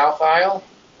in the south aisle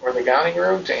or the gowning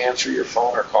room to answer your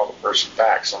phone or call the person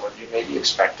back. Some of you may be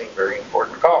expecting very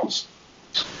important calls.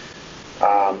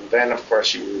 Then, of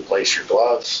course, you replace your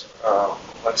gloves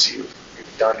once you've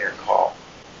done your call.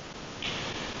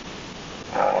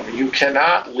 You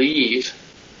cannot leave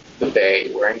the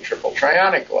bay wearing triple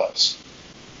trionic gloves.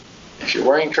 If you're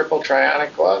wearing triple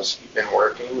trionic gloves, you've been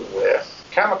working with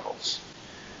chemicals.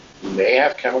 You may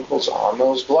have chemicals on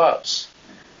those gloves.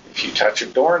 If you touch a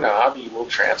doorknob, you will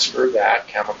transfer that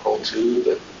chemical to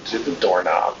the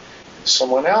doorknob.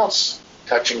 Someone else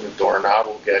touching the doorknob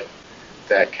will get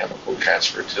that chemical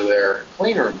transferred to their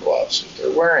cleanroom gloves if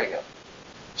they're wearing them.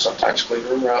 Sometimes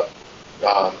cleanroom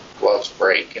gloves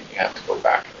break and you have to go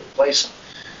back and replace them.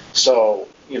 So,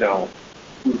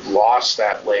 you've lost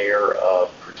that layer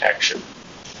of protection.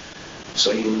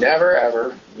 So you never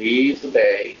ever leave the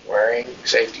bay wearing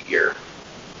safety gear.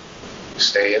 You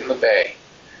stay in the bay.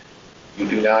 You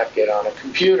do not get on a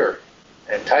computer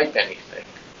and type anything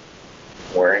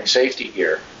wearing safety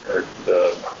gear or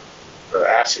the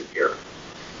acid gear,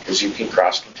 because you can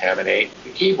cross-contaminate the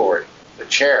keyboard, the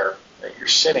chair that you're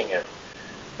sitting in,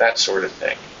 that sort of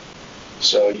thing.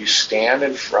 So you stand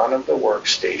in front of the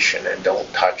workstation and don't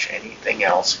touch anything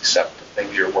else except the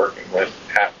things you're working with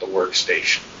at the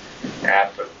workstation,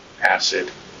 at the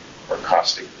acid or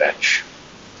caustic bench.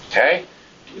 Okay?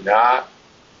 Do not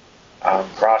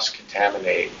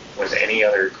cross-contaminate with any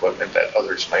other equipment that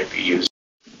others might be using.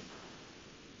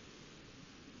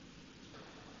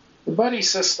 The buddy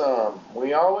system.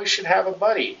 We always should have a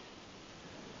buddy.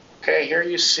 Okay, here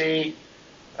you see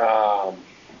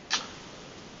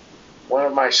one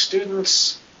of my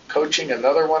students coaching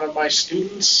another one of my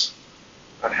students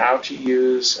on how to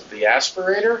use the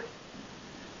aspirator.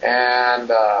 And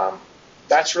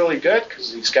that's really good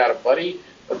because he's got a buddy,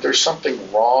 but there's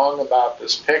something wrong about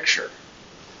this picture.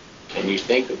 Can you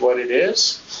think of what it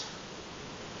is?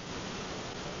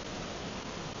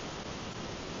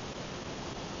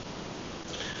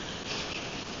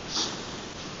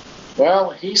 Well,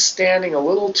 he's standing a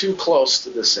little too close to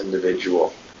this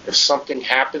individual. If something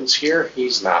happens here,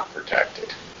 he's not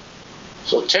protected.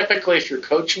 So typically, if you're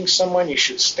coaching someone, you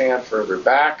should stand further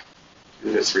back,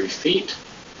 2 to 3 feet.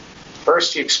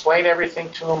 First, you explain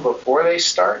everything to them before they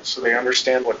start so they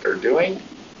understand what they're doing.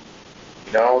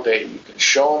 You know, you can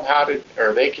show them how to,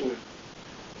 or they can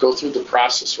go through the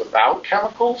process without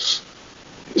chemicals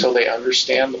until they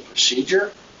understand the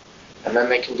procedure, and then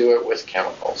they can do it with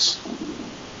chemicals.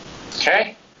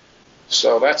 Okay?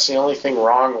 So that's the only thing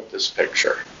wrong with this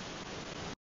picture.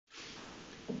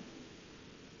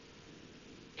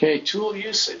 Okay, tool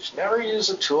usage. Never use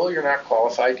a tool you're not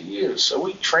qualified to use. So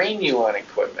we train you on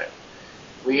equipment.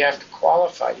 We have to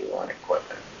qualify you on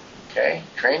equipment. Okay?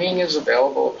 Training is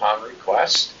available upon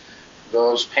request.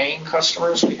 Those paying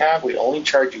customers we have, we only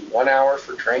charge you 1 hour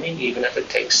for training, even if it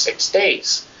takes 6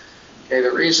 days. Okay,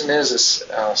 the reason is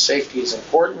safety is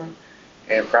important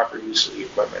and proper use of the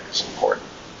equipment is important.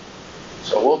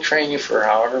 So we'll train you for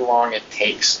however long it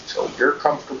takes until you're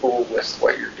comfortable with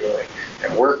what you're doing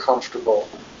and we're comfortable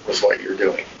with what you're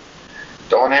doing.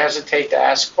 Don't hesitate to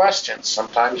ask questions.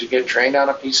 Sometimes you get trained on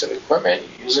a piece of equipment,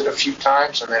 you use it a few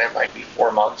times, and then it might be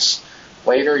 4 months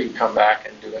later you come back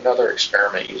and do another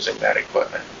experiment using that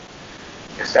equipment.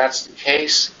 If that's the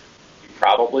case, you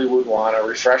probably would want a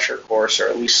refresher course, or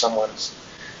at least someone's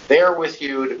there with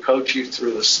you to coach you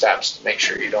through the steps to make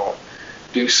sure you don't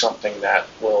do something that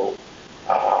will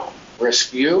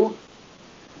risk you,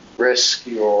 risk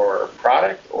your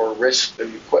product, or risk the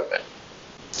equipment.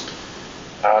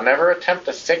 Never attempt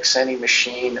to fix any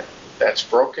machine that's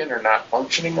broken or not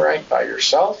functioning right by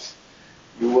yourself.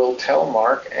 You will tell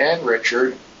Mark and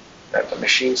Richard that the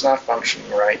machine's not functioning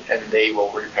right, and they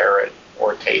will repair it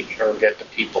or get the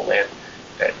people in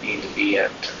that need to be in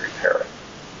to repair it.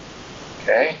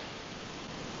 Okay?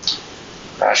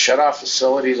 Shut off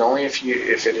facilities only if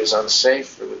it is unsafe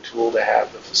for the tool to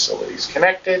have the facilities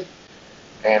connected,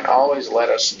 and always let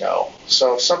us know.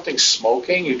 So if something's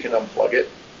smoking, you can unplug it.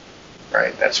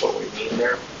 Right? That's what we mean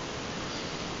there.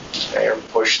 Okay, or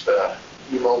push the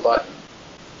emo button.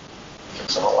 Get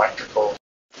some electrical.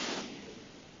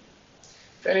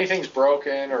 If anything's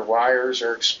broken or wires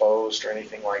are exposed or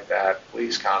anything like that,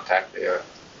 please contact the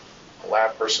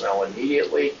lab personnel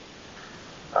immediately.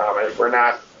 And if we're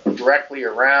not directly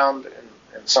around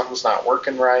and something's not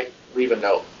working right, leave a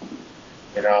note.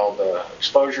 You know, the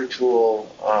exposure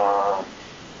tool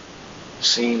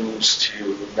seems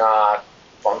to not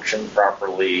function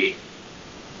properly.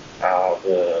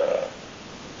 The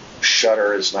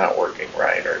shutter is not working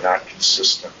right or not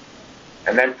consistent.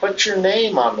 And then put your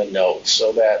name on the note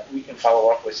so that we can follow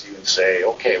up with you and say,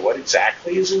 okay, what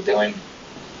exactly is it doing?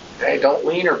 Okay, don't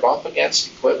lean or bump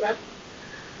against equipment.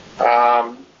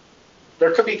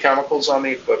 There could be chemicals on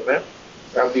the equipment.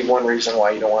 That would be one reason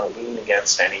why you don't want to lean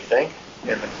against anything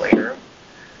in the clean room.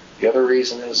 The other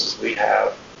reason is we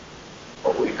have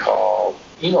what we call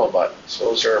emo buttons.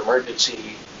 Those are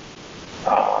emergency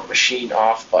machine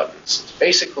off buttons. It's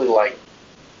basically like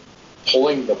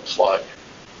pulling the plug.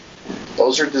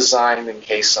 Those are designed in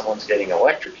case someone's getting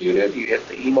electrocuted. You hit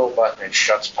the emo button, it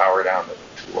shuts power down to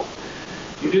the tool.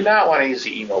 You do not want to use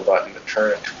the emo button to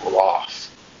turn a tool off.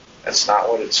 That's not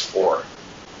what it's for.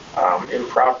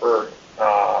 Improper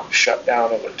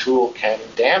shutdown of a tool can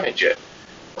damage it.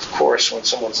 Of course, when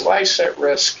someone's life's at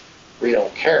risk, we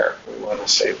don't care. We want to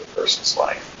save the person's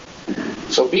life.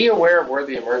 So be aware of where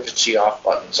the emergency off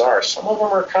buttons are. Some of them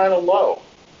are kind of low,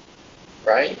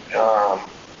 right?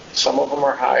 Some of them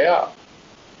are high up.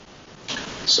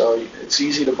 So it's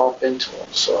easy to bump into them.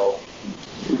 So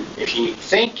if you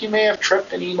think you may have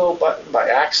tripped an emo button by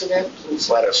accident, please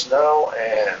let us know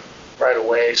and right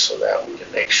away so that we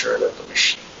can make sure that the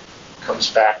machine comes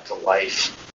back to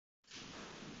life.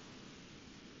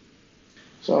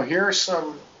 So here are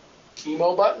some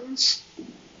emo buttons.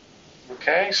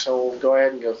 Okay, so we'll go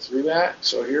ahead and go through that.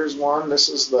 So here's one. This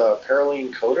is the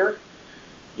Paraline coder.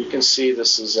 You can see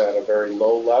this is at a very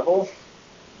low level.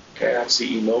 Okay, that's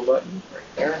the emo button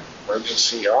right there.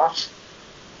 Emergency off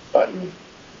button.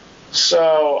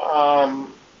 So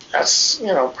that's,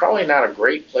 probably not a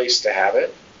great place to have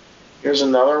it. Here's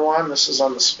another one. This is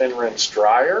on the spin rinse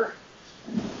dryer.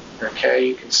 Okay,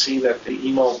 you can see that the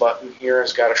emo button here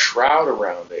has got a shroud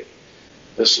around it.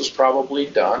 This was probably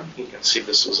done. You can see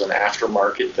this was an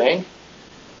aftermarket thing.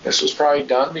 This was probably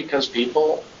done because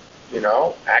people,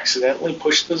 accidentally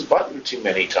pushed this button too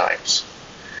many times.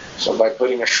 So by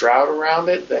putting a shroud around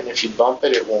it, then if you bump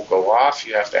it, it won't go off.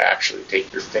 You have to actually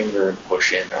take your finger and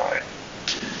push in on it.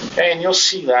 Okay, and you'll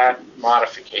see that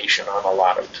modification on a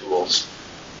lot of tools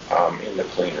in the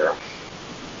clean room.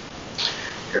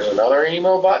 Here's another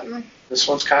emo button. This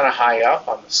one's kind of high up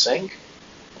on the sink,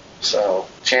 so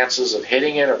chances of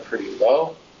hitting it are pretty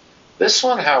low. This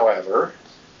one, however,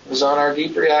 is on our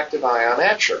deep reactive ion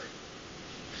etcher.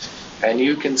 And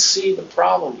you can see the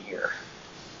problem here.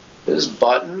 This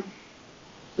button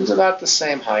is about the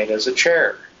same height as a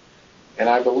chair. And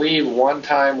I believe one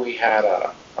time we had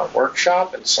a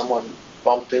workshop and someone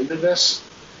bumped into this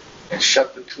and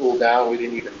shut the tool down. We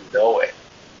didn't even know it.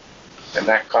 And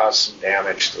that caused some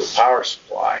damage to the power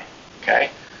supply. Okay?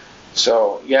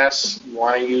 So yes, you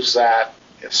want to use that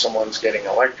if someone's getting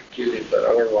electrocuted, but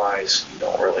otherwise you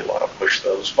don't really want to push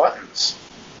those buttons.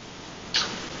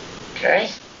 Okay?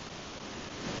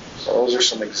 So those are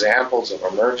some examples of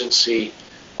emergency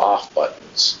off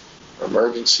buttons.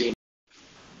 Emergency.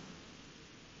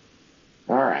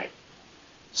 All right.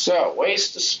 So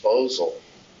waste disposal.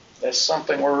 That's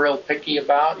something we're real picky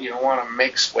about. You don't want to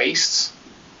mix wastes.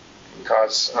 It can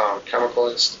cause chemical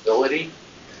instability.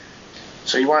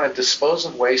 So you want to dispose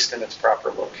of waste in its proper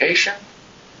location.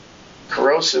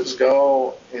 Corrosives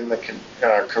go in the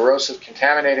corrosive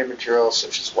contaminated materials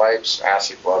such as wipes,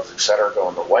 acid gloves, etc. go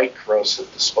in the white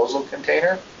corrosive disposal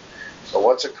container. So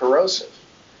what's a corrosive?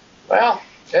 Well,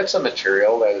 it's a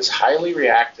material that is highly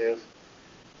reactive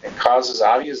and causes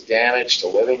obvious damage to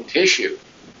living tissue.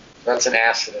 That's an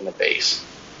acid and a base,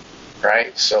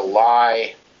 right? So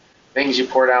lye, things you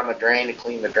pour down the drain to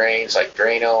clean the drains like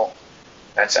Drano,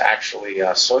 that's actually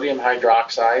sodium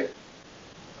hydroxide.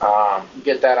 You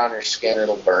get that on your skin,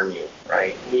 it'll burn you,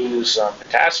 right? We use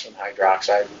potassium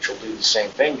hydroxide, which will do the same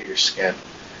thing to your skin,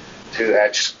 to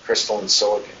etch crystalline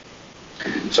silicon.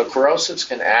 So corrosives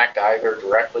can act either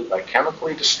directly by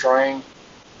chemically destroying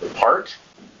the part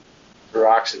through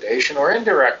oxidation or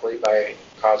indirectly by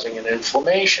causing an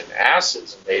inflammation.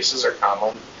 Acids and bases are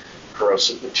common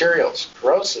corrosive materials.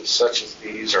 Corrosives such as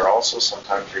these are also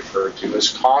sometimes referred to as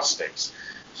caustics.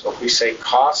 So if we say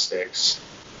caustics,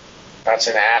 that's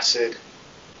an acid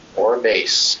or a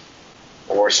base,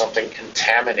 or something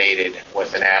contaminated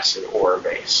with an acid or a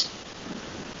base.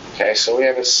 Okay, so we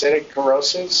have acidic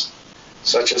corrosives,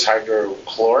 such as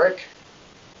hydrochloric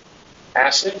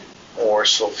acid or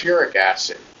sulfuric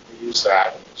acid. We use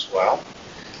that as well.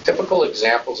 Typical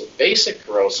examples of basic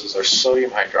corrosives are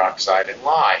sodium hydroxide and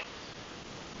lye.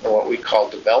 And what we call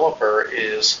developer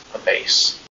is a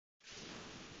base.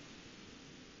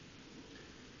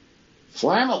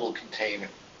 Flammable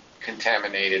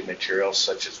contaminated materials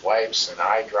such as wipes and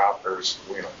eyedroppers,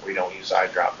 we don't use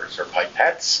eyedroppers or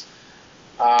pipettes.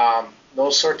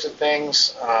 Those sorts of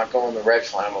things go in the red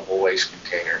flammable waste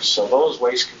containers. So those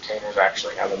waste containers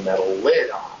actually have a metal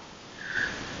lid on them.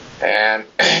 And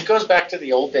it goes back to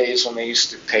the old days when they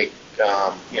used to take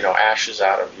ashes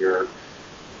out of your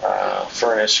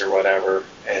furnace or whatever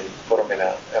and put them in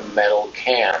a metal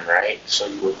can, right? So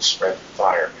you wouldn't spread the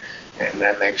fire. And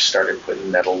then they started putting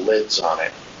metal lids on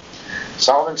it.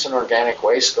 Solvents and organic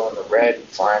waste go in the red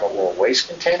flammable waste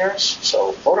containers.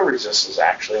 So photoresist is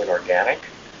actually an organic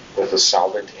with a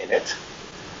solvent in it.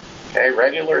 Okay,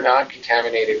 regular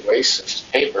non-contaminated waste such as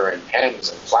paper and pens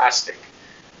and plastic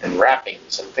and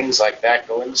wrappings and things like that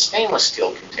go in the stainless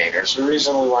steel containers. The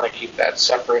reason we want to keep that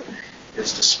separate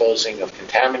is disposing of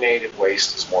contaminated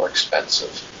waste is more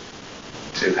expensive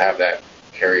to have that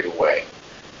carried away.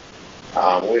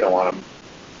 We don't want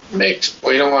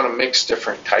to mix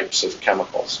different types of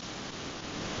chemicals.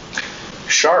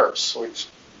 Sharps, which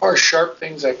are sharp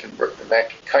things that can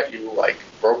cut you, like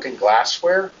broken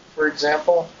glassware, for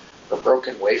example, or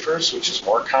broken wafers, which is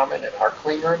more common in our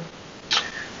clean room.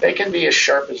 They can be as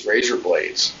sharp as razor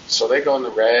blades, so they go in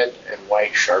the red and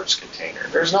white sharps container.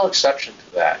 There's no exception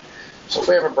to that. So if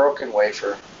we have a broken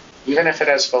wafer, even if it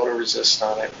has photoresist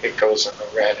on it, it goes in the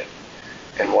red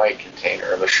and white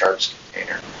container, or the sharps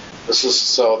container. This is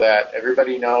so that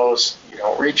everybody knows you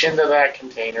don't reach into that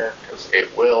container because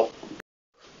it will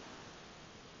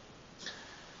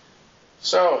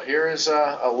So here is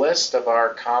a list of our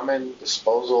common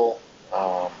disposal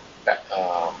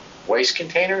waste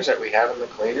containers that we have in the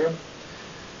clean room.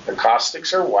 The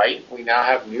caustics are white. We now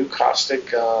have new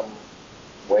caustic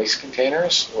waste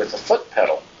containers with a foot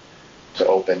pedal to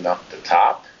open up the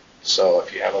top. So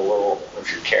if you have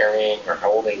if you're carrying or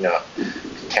holding a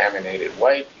contaminated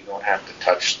wipe, you don't have to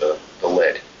touch the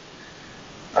lid.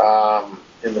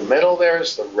 In the middle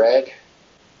there's the red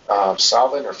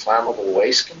solvent or flammable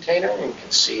waste container. You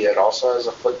can see it also has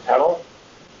a foot pedal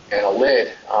and a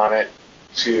lid on it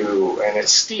and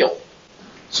it's steel.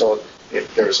 So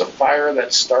if there's a fire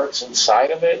that starts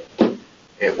inside of it,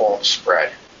 it won't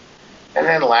spread. And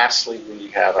then lastly, we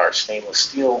have our stainless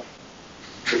steel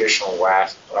traditional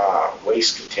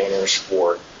waste containers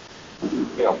for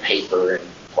paper and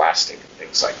plastic and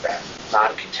things like that,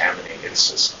 non-contaminated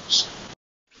systems.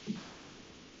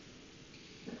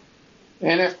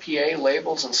 NFPA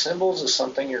labels and symbols is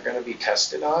something you're going to be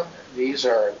tested on. These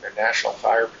are the National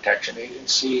Fire Protection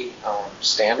Agency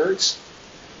standards.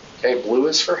 Okay, blue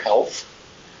is for health.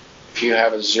 If you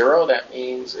have a 0, that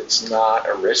means it's not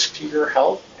a risk to your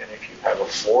health. And if you have a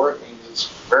 4, it means it's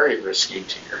very risky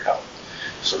to your health.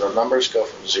 So the numbers go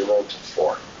from 0 to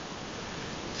 4.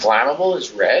 Flammable is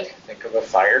red. Think of a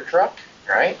fire truck,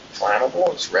 right?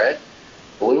 Flammable is red.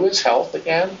 Blue is health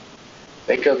again.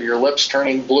 Think of your lips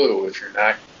turning blue if you're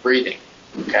not breathing,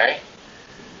 okay?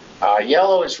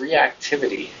 Yellow is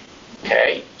reactivity,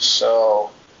 okay? So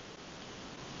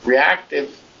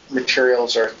reactive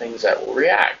materials are things that will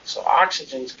react. So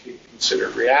oxygen is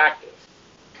considered reactive,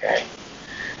 okay?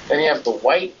 Then you have the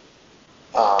white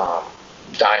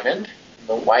diamond.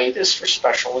 The white is for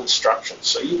special instructions.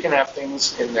 So you can have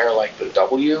things in there like the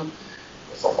W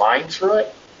with a line through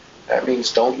it. That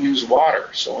means don't use water.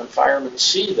 So when firemen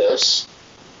see this,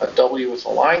 a W with a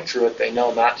line through it, they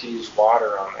know not to use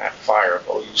water on that fire.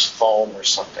 They'll use foam or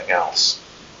something else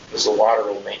because the water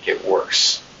will make it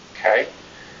worse. Okay?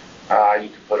 You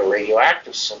can put a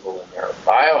radioactive symbol in there, a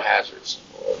biohazard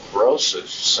symbol, a corrosive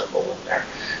symbol in there.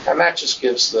 And that just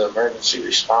gives the emergency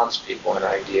response people an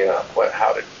idea of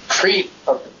how to treat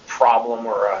a problem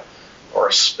or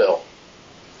a spill.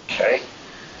 Okay?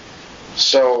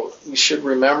 So you should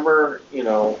remember,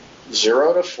 0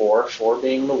 to 4, 4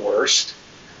 being the worst.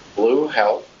 Blue,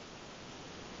 health.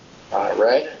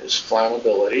 Red is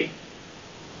flammability.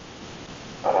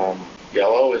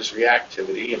 Yellow is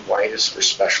reactivity, and white is for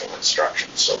special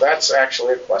instructions. So that's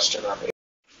actually a question on the.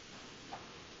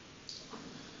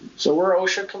 So we're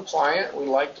OSHA compliant. We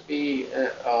like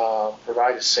to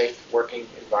provide a safe working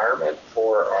environment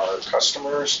for our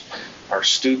customers, our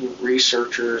student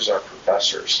researchers, our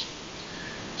professors.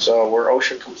 So we're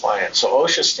OSHA compliant. So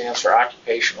OSHA stands for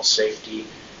Occupational Safety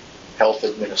Health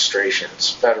Administration. It's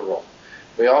federal.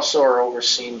 We also are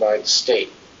overseen by the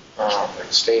state. The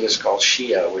state is called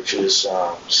SHIA, which is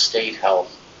State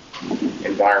Health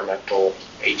Environmental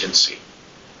Agency.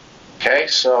 Okay,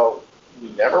 so you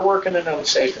never work in an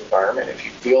unsafe environment. If you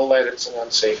feel that it's an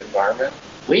unsafe environment,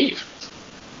 leave.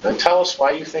 Then tell us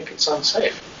why you think it's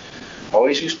unsafe.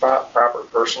 Always use proper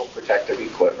personal protective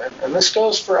equipment. And this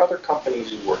goes for other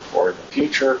companies you work for in the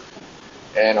future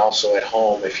and also at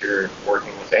home if you're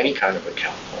working with any kind of a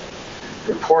chemical.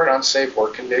 Report unsafe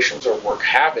work conditions or work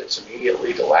habits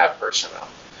immediately to lab personnel.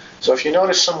 So if you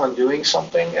notice someone doing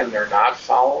something and they're not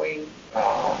following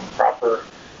proper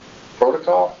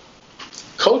protocol,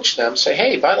 coach them, say,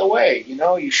 hey, by the way,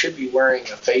 you should be wearing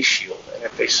a face shield. And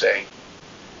if they say,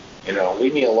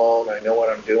 leave me alone, I know what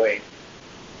I'm doing,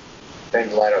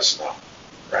 then let us know,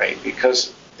 right?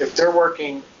 Because if they're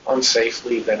working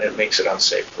unsafely, then it makes it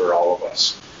unsafe for all of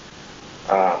us.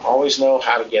 Always know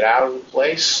how to get out of the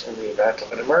place in the event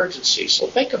of an emergency. So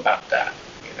think about that.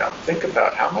 Think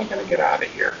about how am I going to get out of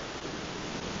here?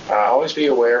 Always be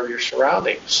aware of your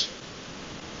surroundings,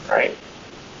 right?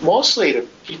 Mostly to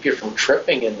keep you from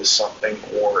tripping into something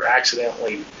or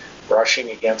accidentally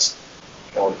brushing against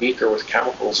a beaker with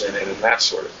chemicals in it and that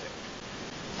sort of thing.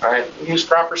 All right, use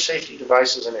proper safety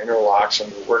devices and interlocks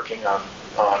when you're working on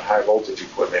high voltage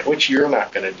equipment, which you're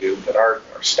not going to do, but our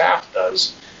staff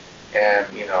does. And,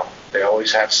 they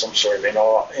always have some sort of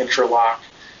interlock,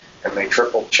 and they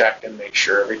triple check and make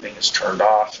sure everything is turned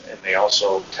off. And they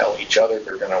also tell each other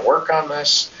they're going to work on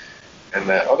this. And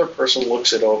that other person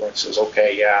looks it over and says,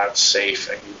 okay, yeah, it's safe.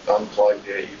 And you've unplugged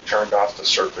it, you've turned off the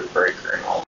circuit breaker and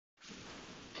all.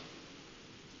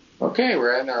 Okay,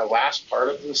 we're in our last part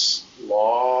of this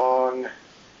long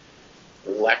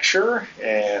lecture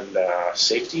and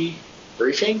safety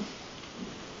briefing.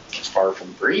 It's far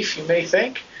from brief, you may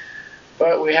think.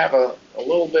 But we have a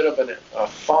little bit of a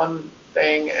fun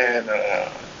thing and a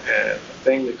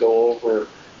thing to go over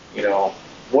you know,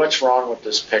 what's wrong with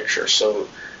this picture. So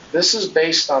this is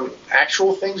based on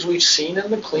actual things we've seen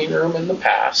in the clean room in the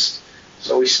past.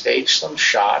 So we staged some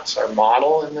shots. Our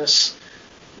model in this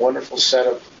wonderful set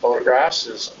of photographs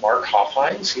is Mark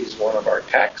Hoffheinz. He's one of our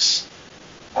techs.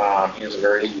 He has a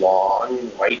very long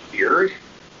white beard,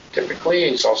 typically.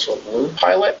 He's also a balloon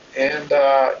pilot, and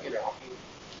you know,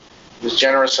 he was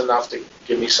generous enough to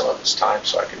give me some of his time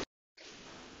so I could.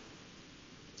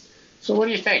 So what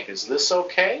do you think? Is this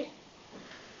okay?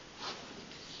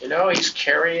 You know, he's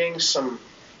carrying some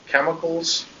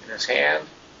chemicals in his hand.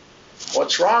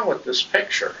 What's wrong with this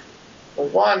picture? Well,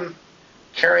 one,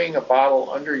 carrying a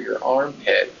bottle under your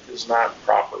armpit is not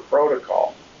proper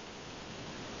protocol.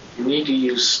 You need to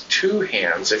use two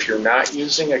hands. If you're not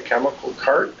using a chemical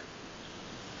cart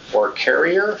or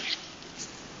carrier,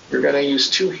 you're going to use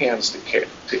two hands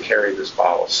to carry this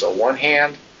bottle. So one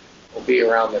hand will be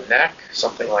around the neck,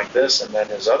 something like this, and then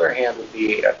his other hand will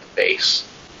be at the base.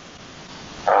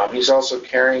 He's also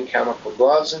carrying chemical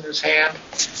gloves in his hand.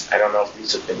 I don't know if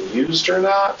these have been used or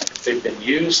not. If they've been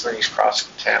used, then he's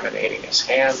cross-contaminating his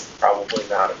hand. Probably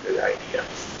not a good idea.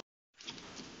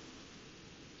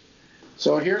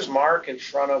 So here's Mark in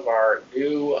front of our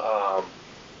new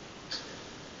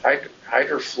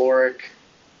hydrofluoric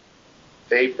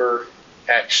vapor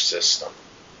etch system.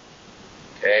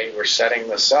 Okay, we're setting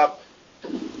this up.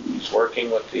 He's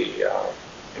working with the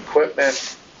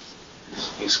equipment.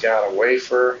 He's got a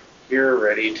wafer here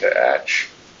ready to etch.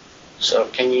 So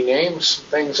can you name some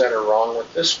things that are wrong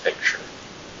with this picture?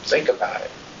 Think about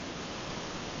it.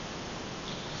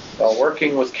 While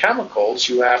working with chemicals,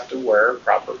 you have to wear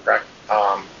proper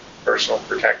personal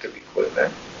protective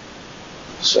equipment.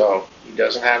 So he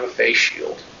doesn't have a face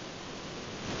shield.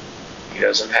 He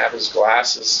doesn't have his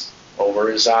glasses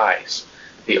over his eyes.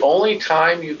 The only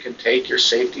time you can take your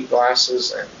safety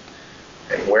glasses and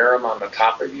wear them on the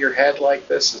top of your head like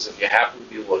this is if you happen to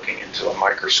be looking into a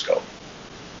microscope.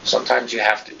 Sometimes you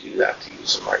have to do that to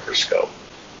use a microscope.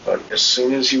 But as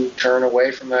soon as you turn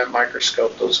away from that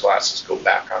microscope, those glasses go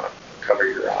back on and cover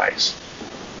your eyes.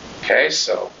 Okay,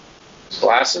 so his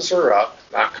glasses are up,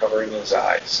 not covering his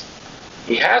eyes.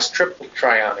 He has triple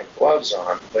trionic gloves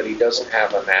on, but he doesn't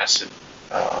have an acid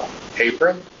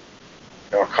apron,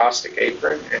 no caustic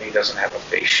apron, and he doesn't have a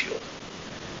face shield.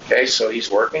 Okay, so he's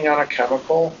working on a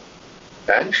chemical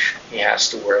bench. He has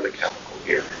to wear the chemical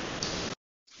gear.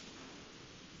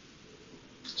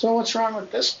 So what's wrong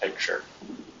with this picture?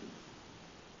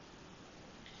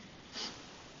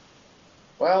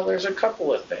 Well, there's a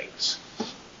couple of things.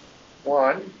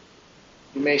 One,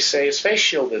 you may say his face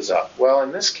shield is up. Well,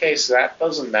 in this case, that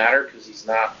doesn't matter because he's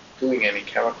not doing any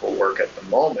chemical work at the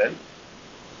moment.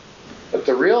 But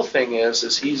the real thing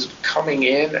is he's coming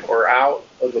in or out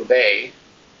of the bay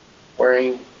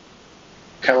wearing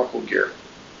chemical gear.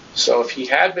 So if he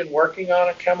had been working on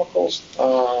a chemicals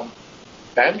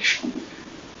bench,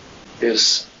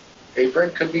 his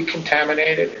apron could be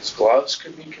contaminated, his gloves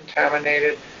could be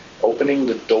contaminated, opening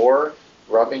the door,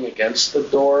 rubbing against the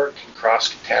door can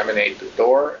cross-contaminate the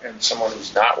door, and someone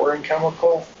who's not wearing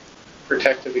chemical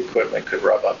protective equipment could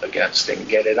rub up against it and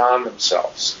get it on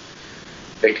themselves.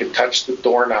 They could touch the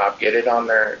doorknob, get it on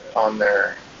their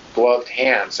gloved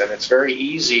hands, and it's very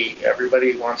easy.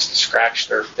 Everybody wants to scratch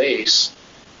their face,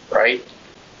 right,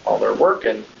 while they're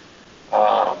working,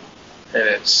 and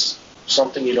it's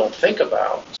something you don't think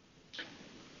about.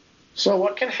 So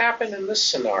what can happen in this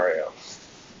scenario?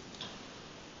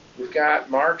 We've got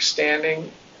Mark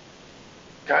standing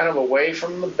kind of away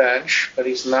from the bench, but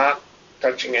he's not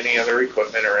touching any other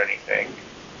equipment or anything.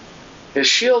 His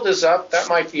shield is up. That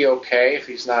might be okay if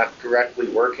he's not directly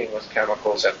working with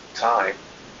chemicals at the time.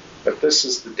 But this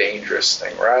is the dangerous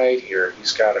thing right here.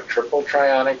 He's got a triple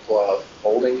trionic glove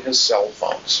holding his cell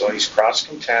phone. So he's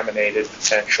cross-contaminated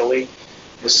potentially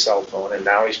his cell phone, and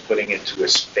now he's putting it to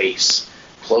his face,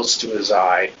 close to his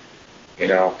eye,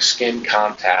 skin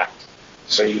contact.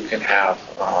 So you can have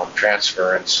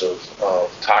transference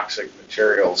of toxic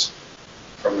materials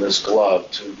from this glove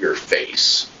to your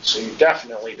face. So you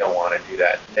definitely don't want to do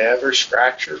that. Never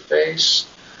scratch your face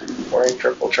wearing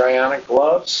triple trionic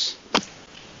gloves.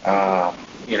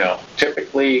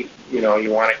 Typically,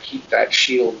 you want to keep that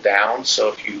shield down. So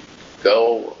if you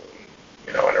go,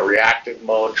 in a reactive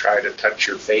mode, try to touch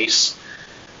your face,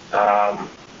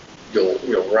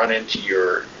 you'll run into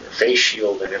your face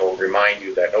shield, and it'll remind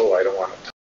you that, I don't want to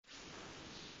touch.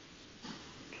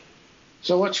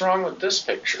 So what's wrong with this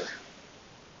picture?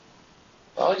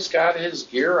 Well, he's got his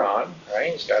gear on,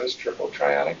 right? He's got his triple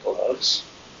trionic gloves.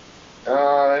 They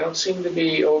don't seem to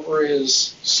be over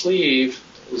his sleeve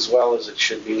as well as it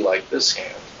should be like this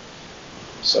hand.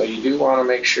 So you do want to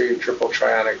make sure your triple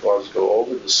trionic gloves go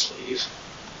over the sleeve.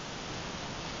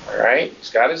 All right,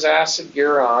 he's got his acid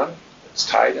gear on. It's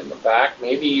tied in the back.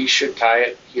 Maybe you should tie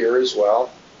it here as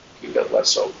well. Keep it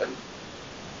less open.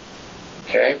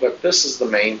 Okay, but this is the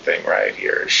main thing right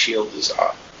here. His shield is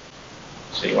up.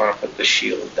 So you want to put the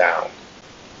shield down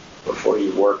before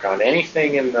you work on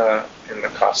anything in the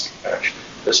caustic bench.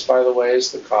 This, by the way,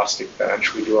 is the caustic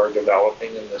bench. We do our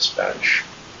developing in this bench.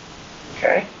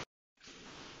 Okay.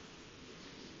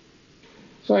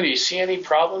 So do you see any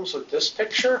problems with this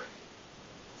picture?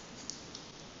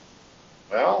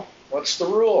 Well, what's the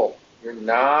rule? You're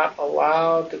not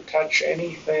allowed to touch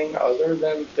anything other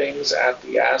than things at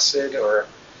the acid or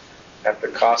at the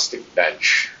caustic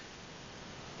bench.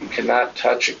 You cannot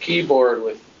touch a keyboard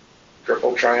with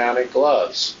triple trionic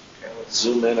gloves. Okay, let's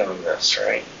zoom in on this,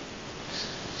 right?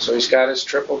 So he's got his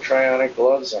triple trionic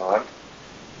gloves on,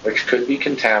 which could be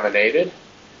contaminated.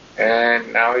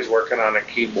 And now he's working on a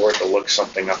keyboard to look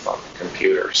something up on the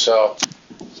computer. So,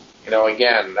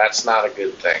 again, that's not a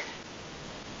good thing.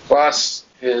 Plus,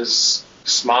 his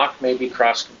smock may be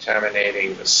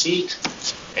cross-contaminating the seat,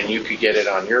 and you could get it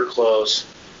on your clothes,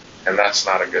 and that's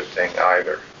not a good thing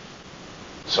either.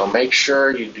 So make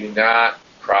sure you do not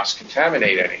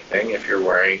cross-contaminate anything if you're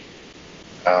wearing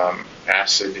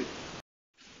acid.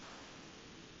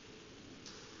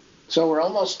 So we're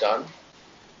almost done.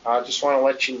 I just want to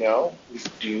let you know we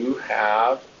do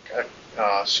have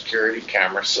a security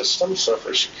camera system. So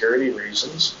for security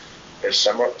reasons, there's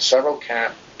several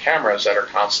cameras that are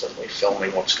constantly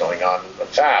filming what's going on in the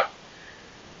fab.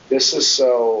 This is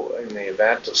so in the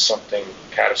event of something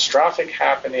catastrophic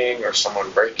happening or someone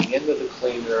breaking into the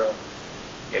clean room,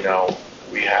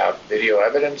 we have video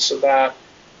evidence of that.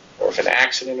 Or if an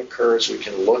accident occurs, we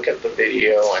can look at the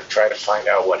video and try to find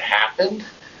out what happened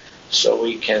so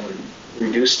we can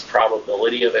reduce the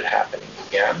probability of it happening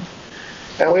again.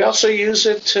 And we also use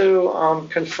it to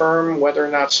confirm whether or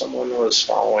not someone was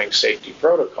following safety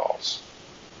protocols.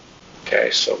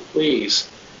 Okay, so please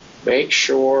make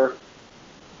sure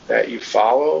that you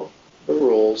follow the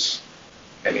rules,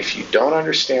 and if you don't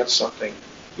understand something,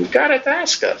 you've got to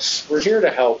ask us. We're here to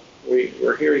help.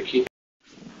 We're here to keep.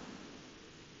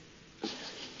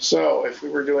 So if we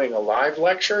were doing a live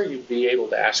lecture, you'd be able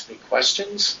to ask me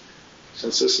questions.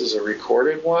 Since this is a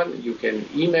recorded one, you can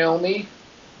email me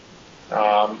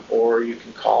or you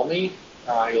can call me.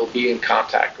 You'll be in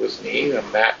contact with me.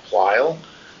 I'm Matt Plyle.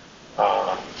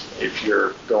 If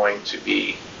you're going to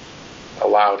be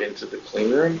allowed into the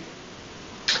clean room.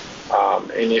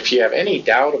 And if you have any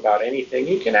doubt about anything,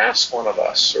 you can ask one of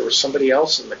us or somebody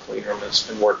else in the clean room that's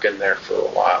been working there for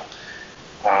a while.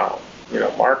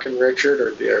 Mark and Richard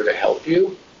are there to help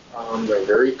you. They're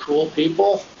very cool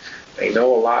people. They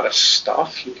know a lot of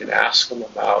stuff. You can ask them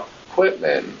about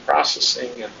equipment and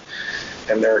processing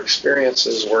and their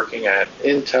experiences working at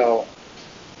Intel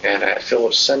and at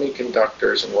Philips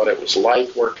Semiconductors and what it was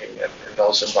like working in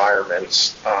those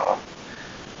environments.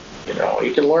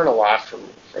 You can learn a lot from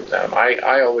them.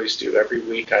 I always do. Every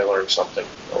week I learn something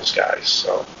from those guys.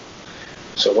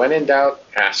 So when in doubt,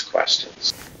 ask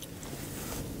questions.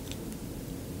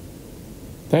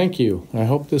 Thank you. I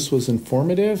hope this was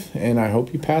informative, and I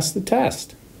hope you passed the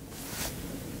test.